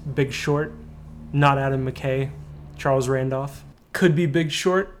wrote Big Short, not Adam McKay, Charles Randolph. Could be Big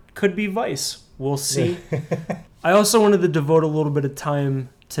Short, could be Vice. We'll see. I also wanted to devote a little bit of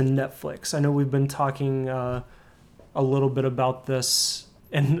time to Netflix. I know we've been talking a little bit about this,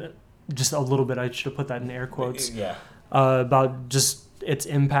 and just a little bit, I should have put that in air quotes. Yeah. About just its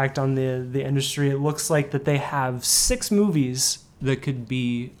impact on the industry. It looks like that they have 6 movies that could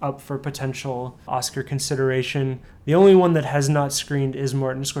be up for potential Oscar consideration. The only one that has not screened is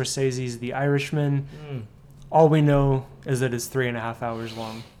Martin Scorsese's The Irishman. All we know is that it's 3.5 hours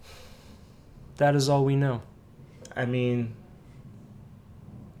long. That is all we know. I mean...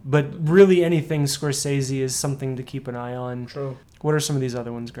 But really anything Scorsese is something to keep an eye on. True. What are some of these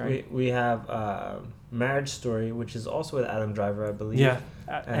other ones, Greg? We have Marriage Story, which is also with Adam Driver, I believe. Yeah,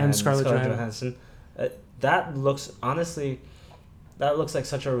 and Scarlett Johansson. That looks like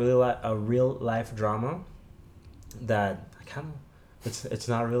such a real life drama that I kind of it's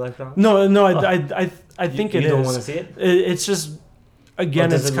not a real life drama. No, I think it is. You don't want to see it. It's just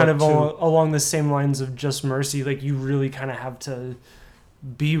again, it's kind of along the same lines of Just Mercy. Like you really kind of have to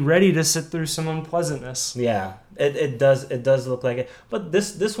be ready to sit through some unpleasantness. Yeah, it does look like it. But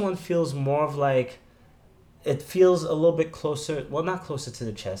this one feels more of like, it feels a little bit closer. Well, not closer to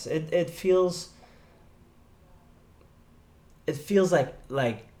the chest. It feels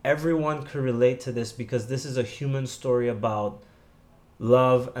like everyone could relate to this because this is a human story about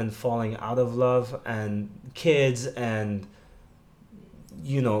love and falling out of love and kids and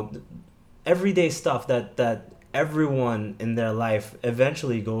everyday stuff that everyone in their life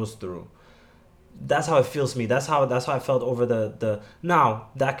eventually goes through. That's how it feels to me. That's how I felt over the now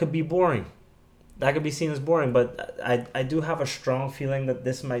that could be boring. That could be seen as boring, but I do have a strong feeling that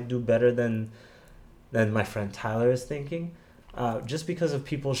this might do better than my friend Tyler is thinking. Just because of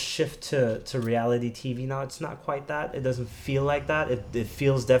people's shift to reality TV now, it's not quite that. It doesn't feel like that. It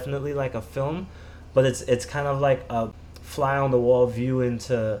feels definitely like a film, but it's kind of like a fly on the wall view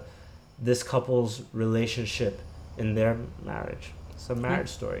into this couple's relationship in their marriage. It's a marriage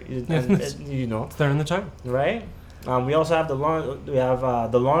story, It's there in the title, right? We also have the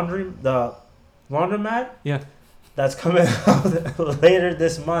laundromat. Yeah, that's coming out later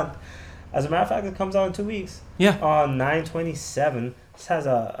this month. As a matter of fact, it comes out in 2 weeks. Yeah. On 9/27. This has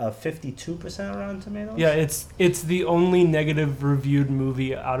a 52% Rotten Tomatoes. Yeah, it's the only negative reviewed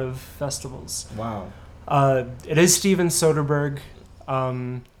movie out of festivals. Wow. It is Steven Soderbergh,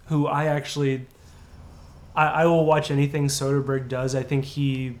 who I will watch anything Soderbergh does. I think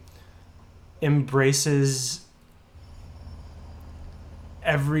he embraces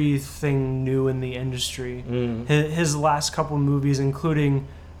everything new in the industry. His last couple movies, including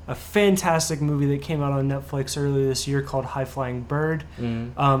a fantastic movie that came out on Netflix earlier this year called High Flying Bird.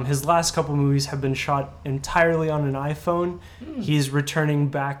 His last couple movies have been shot entirely on an iPhone. He's returning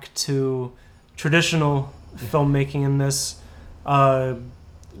back to traditional filmmaking in this.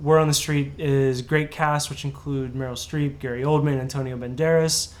 Word on the Street is great cast, which include Meryl Streep, Gary Oldman, Antonio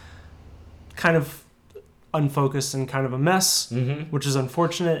Banderas. Kind of unfocused and kind of a mess, which is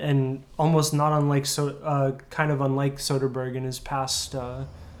unfortunate and almost not unlike kind of unlike Soderbergh in his past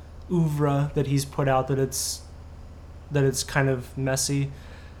oeuvre that he's put out, that it's kind of messy.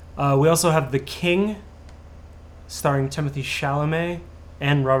 We also have The King, starring Timothée Chalamet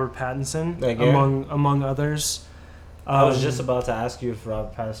and Robert Pattinson, among others. I was just about to ask you if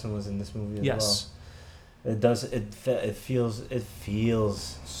Robert Pattinson was in this movie as yes. well. It does. It feels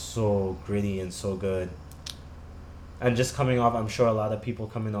so gritty and so good. And just coming off, I'm sure a lot of people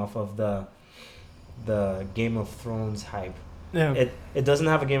coming off of the Game of Thrones hype. Yeah. It doesn't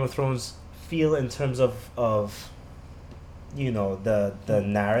have a Game of Thrones feel in terms of you know, the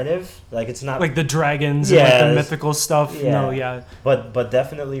narrative. Like, it's not like the dragons and like the mythical stuff. Yeah. No, yeah. But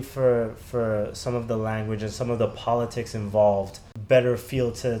definitely for some of the language and some of the politics involved, better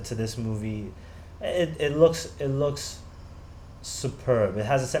feel to this movie. It looks superb. It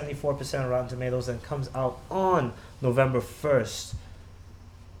has a 74% Rotten Tomatoes and comes out on November 1st.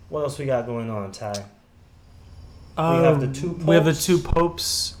 What else we got going on, Ty? We have the two popes. We have the two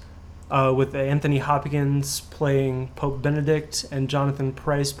popes, with Anthony Hopkins playing Pope Benedict and Jonathan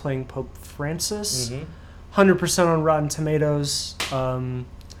Pryce playing Pope Francis. 100% on Rotten Tomatoes.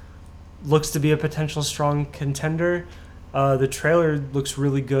 Looks to be a potential strong contender. The trailer looks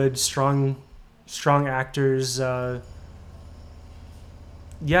really good. Strong actors.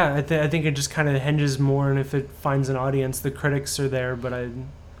 Yeah, I think it just kind of hinges more on if it finds an audience. The critics are there, but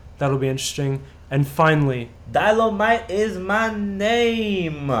that'll be interesting. And finally, Dolomite Is My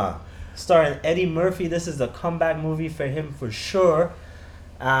Name, starring Eddie Murphy. This is a comeback movie for him for sure,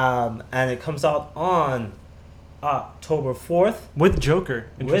 and it comes out on October 4th with Joker.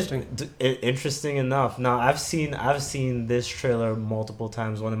 Interesting. Interesting enough. Now I've seen this trailer multiple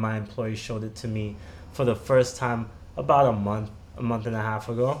times. One of my employees showed it to me for the first time about a month and a half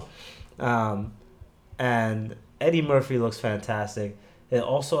ago, and Eddie Murphy looks fantastic. It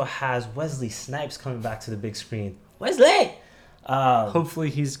also has Wesley Snipes coming back to the big screen. Wesley! Hopefully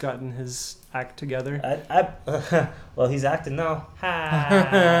he's gotten his act together. Well, he's acting now.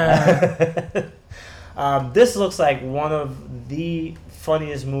 This looks like one of the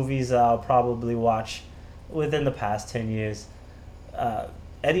funniest movies I'll probably watch within the past 10 years.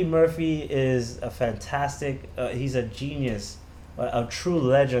 Eddie Murphy is a fantastic... he's a genius, a true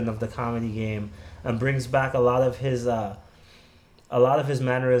legend of the comedy game, and brings back a lot of his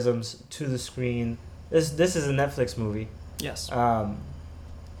mannerisms to the screen. This is a Netflix movie. Yes.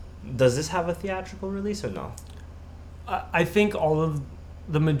 Does this have a theatrical release or no? I think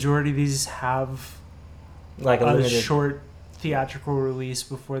the majority of these have like a short theatrical release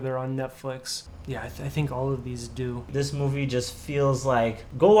before they're on Netflix. Yeah, I think all of these do. This movie just feels like...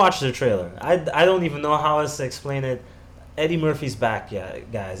 Go watch the trailer. I don't even know how else to explain it. Eddie Murphy's back, yeah,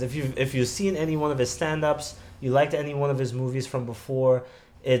 guys. If you've seen any one of his stand-ups, you liked any one of his movies from before,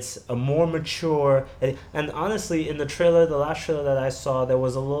 it's a more mature... And honestly, in the trailer, the last trailer that I saw, there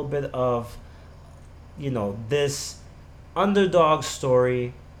was a little bit of, this underdog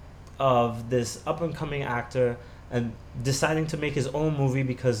story of this up-and-coming actor and deciding to make his own movie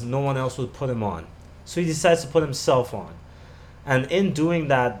because no one else would put him on. So he decides to put himself on. And in doing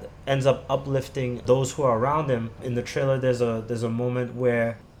that, ends up uplifting those who are around him. In the trailer, there's a moment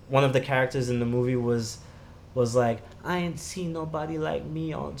where one of the characters in the movie was like, I ain't seen nobody like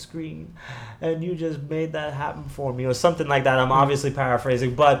me on screen, and you just made that happen for me, or something like that. I'm obviously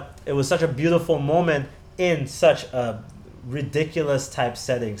paraphrasing, but it was such a beautiful moment in such a ridiculous type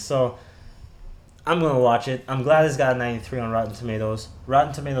setting. So I'm going to watch it. I'm glad it's got a 93 on Rotten Tomatoes.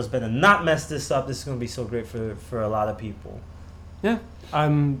 Rotten Tomatoes better not mess this up. This is going to be so great for a lot of people. Yeah,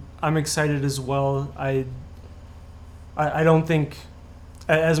 I'm excited as well. I don't think...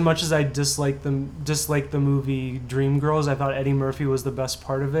 As much as I dislike the movie Dreamgirls, I thought Eddie Murphy was the best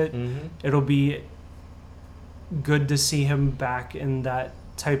part of it. It'll be good to see him back in that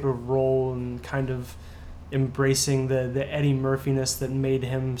type of role and kind of embracing the Eddie Murphy-ness that made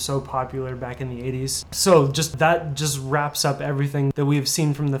him so popular back in the 80s. So that wraps up everything that we've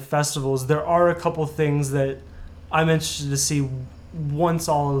seen from the festivals. There are a couple things that I'm interested to see once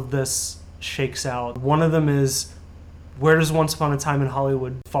all of this shakes out. One of them is, where does Once Upon a Time in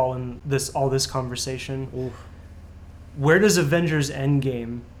Hollywood fall in all this conversation? Oof. Where does Avengers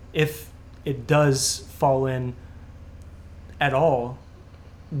Endgame, if it does fall in at all,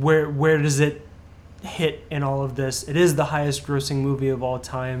 where does it hit in all of this? It is the highest grossing movie of all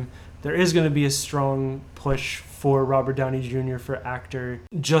time. There is going to be a strong push for Robert Downey Jr. for actor,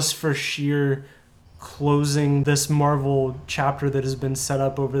 just for sheer closing this Marvel chapter that has been set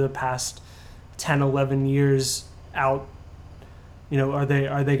up over the past 10, 11 years out. You know, are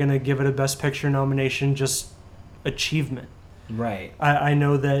they going to give it a Best Picture nomination? Just achievement. Right. I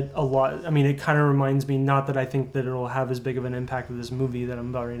know that a lot. I mean, it kind of reminds me, not that I think that it'll have as big of an impact as this movie that I'm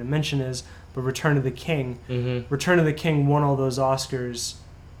about ready to mention is, but Return of the King. Mm-hmm. Return of the King won all those Oscars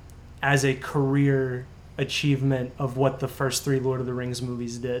as a career achievement of what the first 3 Lord of the Rings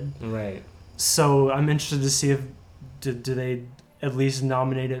movies did. Right. So I'm interested to see if do they at least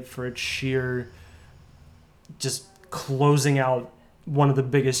nominate it for its sheer just closing out one of the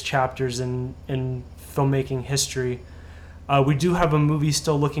biggest chapters in filmmaking history. We do have a movie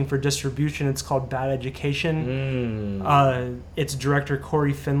still looking for distribution. It's called Bad Education. It's director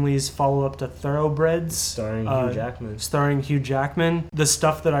Corey Finley's follow-up to Thoroughbreds. Starring Hugh Jackman. The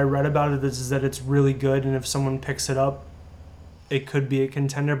stuff that I read about it is that it's really good, and if someone picks it up, it could be a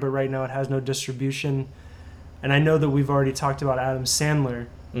contender, but right now it has no distribution. And I know that we've already talked about Adam Sandler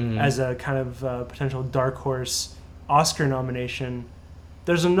as a kind of potential dark horse Oscar nomination.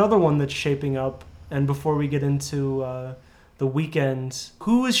 There's another one that's shaping up, and before we get into the weekend,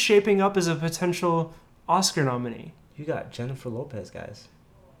 who is shaping up as a potential Oscar nominee? You got Jennifer Lopez, guys.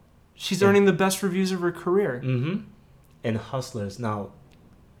 She's earning the best reviews of her career. Mm-hmm. And Hustlers. Now,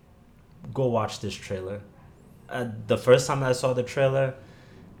 go watch this trailer. The first time I saw the trailer,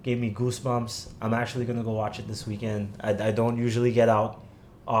 gave me goosebumps. I'm actually going to go watch it this weekend. I don't usually get out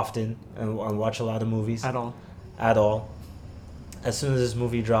often and watch a lot of movies. At all. As soon as this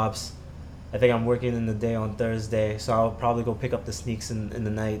movie drops, I think I'm working in the day on Thursday, so I'll probably go pick up the sneaks in the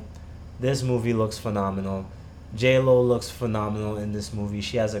night. This movie looks phenomenal. J-Lo looks phenomenal in this movie.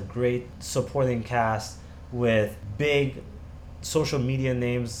 She has a great supporting cast with big social media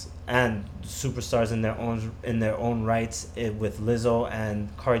names and superstars in their own rights, with Lizzo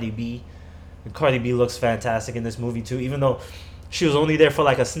and Cardi B. And Cardi B looks fantastic in this movie too, even though she was only there for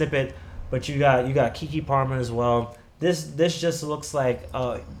like a snippet. But you got Keke Palmer as well. This just looks like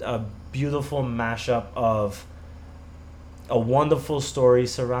a beautiful mashup of a wonderful story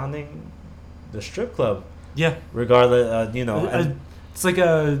surrounding the strip club. Yeah. Regardless, it's like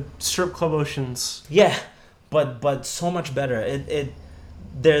a strip club Oceans. Yeah, but so much better.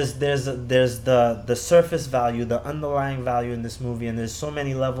 There's the surface value, the underlying value in this movie, and there's so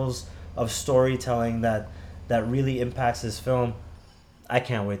many levels of storytelling that really impacts this film. I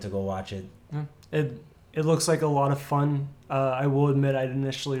can't wait to go watch it. It looks like a lot of fun. I will admit I'd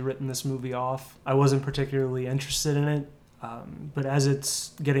initially written this movie off. I wasn't particularly interested in it, but as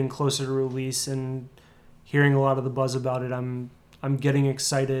it's getting closer to release and hearing a lot of the buzz about it, I'm getting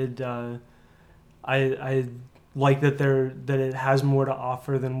excited. I like that it has more to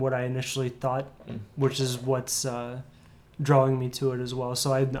offer than what I initially thought, which is what's drawing me to it as well.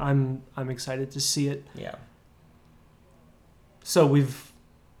 So I'm excited to see it. Yeah. So we've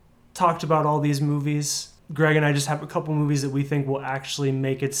talked about all these movies. Greg and I just have a couple movies that we think will actually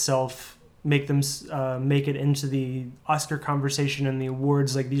make it into the Oscar conversation and the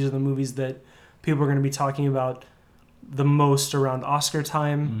awards. Like, these are the movies that people are going to be talking about the most around Oscar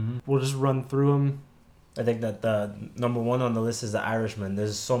time. Mm-hmm. We'll just run through them. I think that the number one on the list is The Irishman.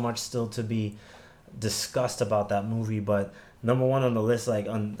 There's so much still to be discussed about that movie, but number one on the list,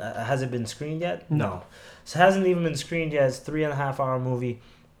 has it been screened yet? No. So it hasn't even been screened yet. It's a 3.5 hour movie.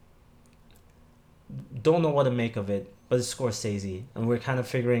 Don't know what to make of it, but it's Scorsese, and we're kind of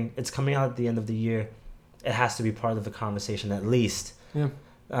figuring it's coming out at the end of the year. It has to be part of the conversation at least. Yeah.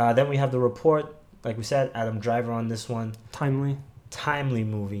 Then we have The Report, like we said, Adam Driver on this one. Timely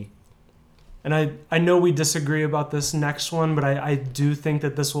movie. And I know we disagree about this next one, but I do think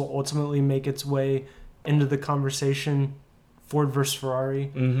that this will ultimately make its way into the conversation. Ford versus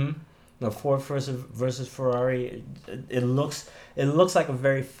Ferrari. Mm-hmm. The Ford versus Ferrari. It looks like a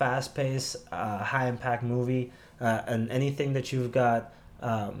very fast-paced, high-impact movie. And anything that you've got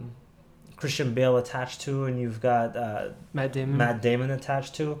Christian Bale attached to, and you've got Matt Damon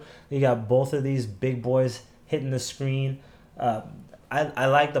attached to, you got both of these big boys hitting the screen. I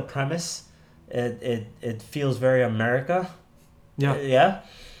like the premise. It feels very America. Yeah. Yeah.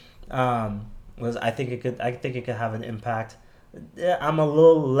 I think it could have an impact. Yeah, I'm a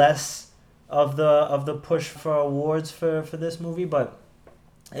little less of the push for awards for this movie, but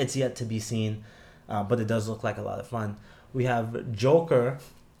it's yet to be seen. But it does look like a lot of fun. We have Joker,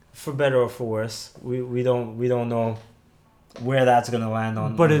 for better or for worse. We don't know where that's gonna land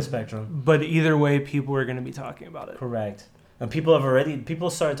on the spectrum. But either way, people are gonna be talking about it. Correct. And people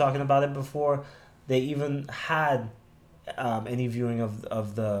started talking about it before they even had any viewing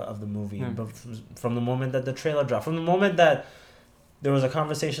of the movie. But from the moment that the trailer dropped, from the moment that there was a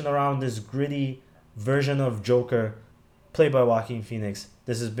conversation around this gritty version of Joker played by Joaquin Phoenix,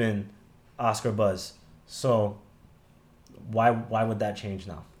 this has been Oscar buzz. So why would that change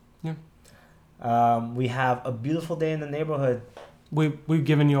now? Yeah. We have A Beautiful Day in the Neighborhood. We've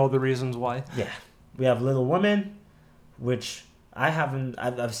given you all the reasons why. Yeah. We have Little Women, which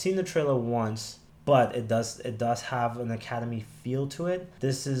I've seen the trailer once, but it does have an Academy feel to it.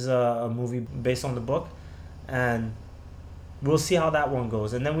 This is a movie based on the book, and we'll see how that one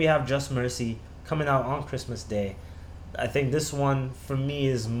goes. And then we have Just Mercy coming out on Christmas Day. I think this one for me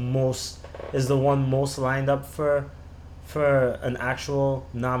is the one most lined up for an actual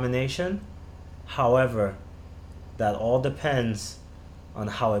nomination. However, that all depends on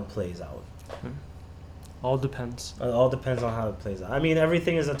how it plays out. All depends. It all depends on how it plays out. I mean,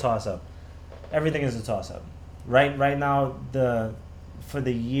 everything is a toss-up. Everything is a toss-up. Right now, for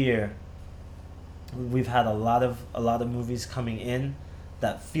the year, we've had a lot of movies coming in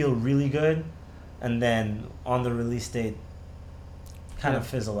that feel really good, and then on the release date, kind of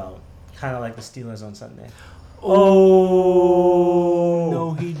fizzle out. Kind of like the Steelers on Sunday. Oh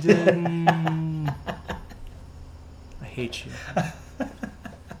no, he didn't. I hate you.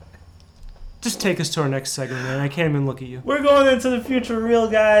 Just take us to our next segment, man. I can't even look at you. We're going into the future real,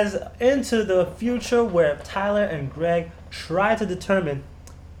 guys. Into the future where Tyler and Greg try to determine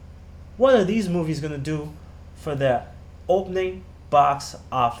what are these movies going to do for their opening box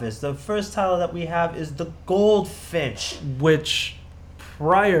office. The first title that we have is The Goldfinch. Which,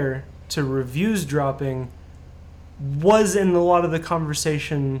 prior to reviews dropping, was in a lot of the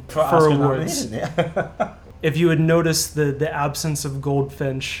conversation for awards. Yeah. If you had noticed the absence of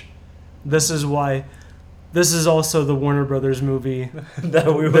Goldfinch, this is why. This is also the Warner Brothers movie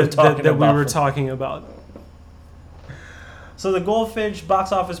that we were talking about. So the Goldfinch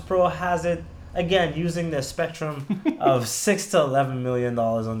Box Office Pro has it again using their spectrum of $6 to $11 million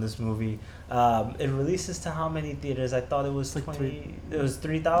on this movie. It releases to how many theaters? I thought it was like 20. It was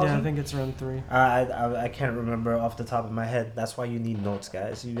 3,000. Yeah, I think it's around 3. I can't remember off the top of my head. That's why you need notes,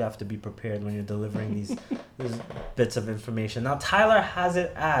 guys. You have to be prepared when you're delivering these bits of information. Now Tyler has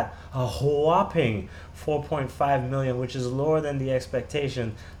it at a whopping 4.5 million, which is lower than the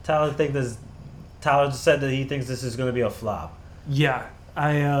expectation. Tyler said that he thinks this is going to be a flop. Yeah,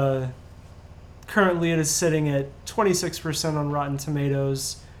 currently it is sitting at 26% on Rotten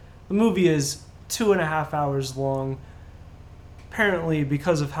Tomatoes. The movie is 2.5 hours long. Apparently,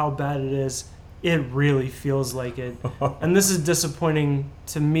 because of how bad it is, it really feels like it. And this is disappointing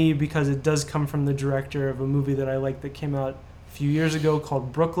to me because it does come from the director of a movie that I like that came out a few years ago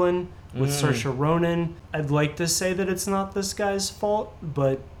called Brooklyn with Saoirse Ronan. I'd like to say that it's not this guy's fault,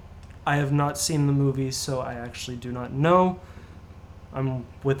 but I have not seen the movie, so I actually do not know. I'm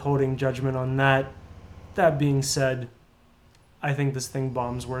withholding judgment on that. That being said, I think this thing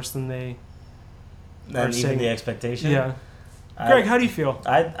bombs worse than they are even saying. The expectation. Yeah. Greg, how do you feel?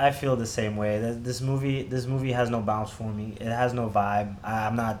 I feel the same way. This movie has no bounce for me. It has no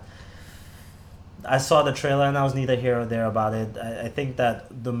vibe. I saw the trailer and I was neither here or there about it. I think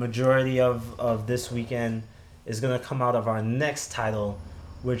that the majority of this weekend is gonna come out of our next title,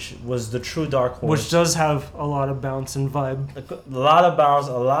 which was The True Dark Horse. Which does have a lot of bounce and vibe. A lot of bounce,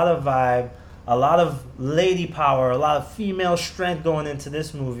 a lot of vibe, a lot of lady power, a lot of female strength going into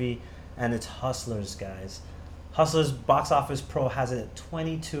this movie, and it's Hustlers, guys. Hustlers Box Office Pro has it at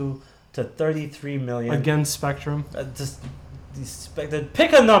 22 to 33 million. Against Spectrum.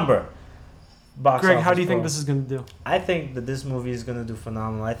 Pick a number. Greg, how do you think this is going to do? I think that this movie is going to do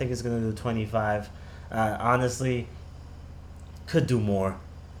phenomenal. I think it's going to do 25. Honestly, could do more.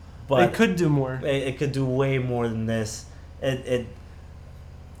 But it could do more. It could do way more than this. I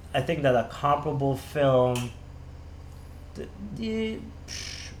think that a comparable film in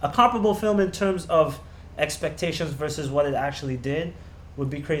terms of expectations versus what it actually did would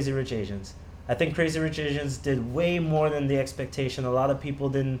be Crazy Rich Asians. I think Crazy Rich Asians did way more than the expectation. A lot of people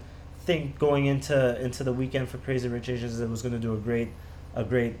didn't think going into the weekend for Crazy Rich Asians that it was going to do that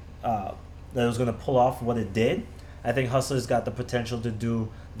it was going to pull off what it did. I think Hustler's got the potential to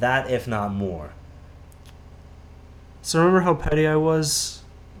do that, if not more. So remember how petty I was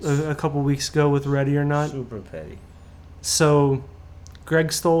a couple weeks ago with Ready or Not? Super petty. So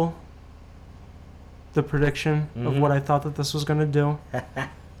Greg stole the prediction of what I thought that this was going to do.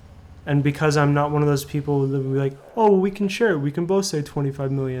 And because I'm not one of those people that would be like, oh, well, we can share it. We can both say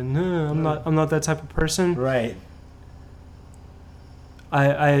 25 million. No, I'm not that type of person. Right.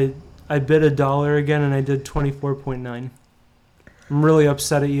 I bid $1 again and I did 24.9. I'm really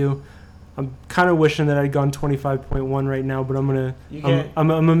upset at you. I'm kind of wishing that I'd gone 25.1 right now, but I'm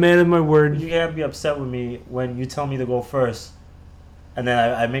a man of my word. You can't be upset with me when you tell me to go first, and then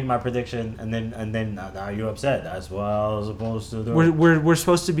I make my prediction, and then now you're upset. That's what I was supposed to do. We're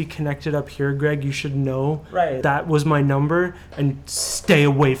supposed to be connected up here, Greg. You should know Right. that was my number and stay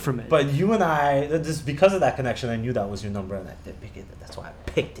away from it. But you and I, just because of that connection, I knew that was your number, and I did pick it. That's why I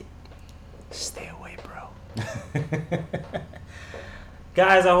picked it. Stay away, bro.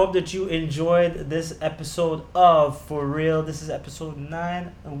 Guys, I hope that you enjoyed this episode of For Real. This is episode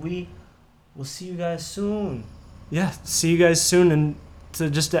 9, and we will see you guys soon. Yeah, see you guys soon. And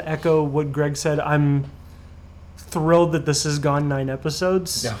to echo what Greg said, I'm thrilled that this has gone 9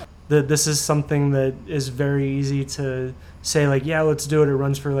 episodes. Yeah. That this is something that is very easy to say, like, yeah, let's do it. It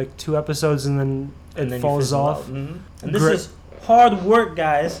runs for like 2 episodes and then And then falls you fizzle off. out. And this is hard work,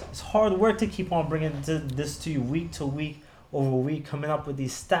 guys. It's hard work to keep on bringing this to you week to week over week, coming up with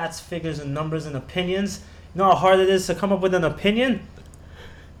these stats, figures, and numbers and opinions. You know how hard it is to come up with an opinion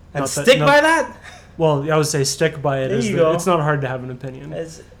and stick by that? Well, I would say stick by it. There you go. It's not hard to have an opinion.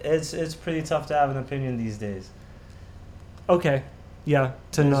 It's pretty tough to have an opinion these days. Okay. Yeah.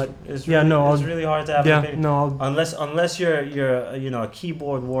 It's really hard to have an opinion. No. Unless you're a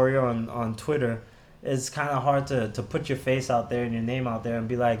keyboard warrior on Twitter, it's kind of hard to put your face out there and your name out there and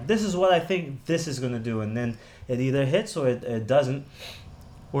be like, this is what I think this is gonna do, and then it either hits or it doesn't,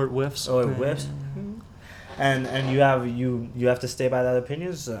 or it whiffs. And you have to stay by that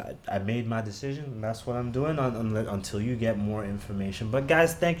opinion. So I made my decision, and that's what I'm doing until you get more information. But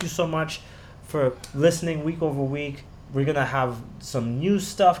guys, thank you so much for listening week over week. We're gonna have some new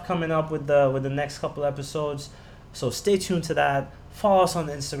stuff coming up with the next couple episodes, so stay tuned to that. Follow us on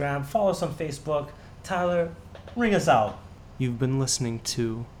Instagram, follow us on Facebook. Tyler, ring us out. You've been listening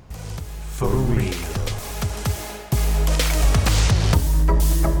to For Real.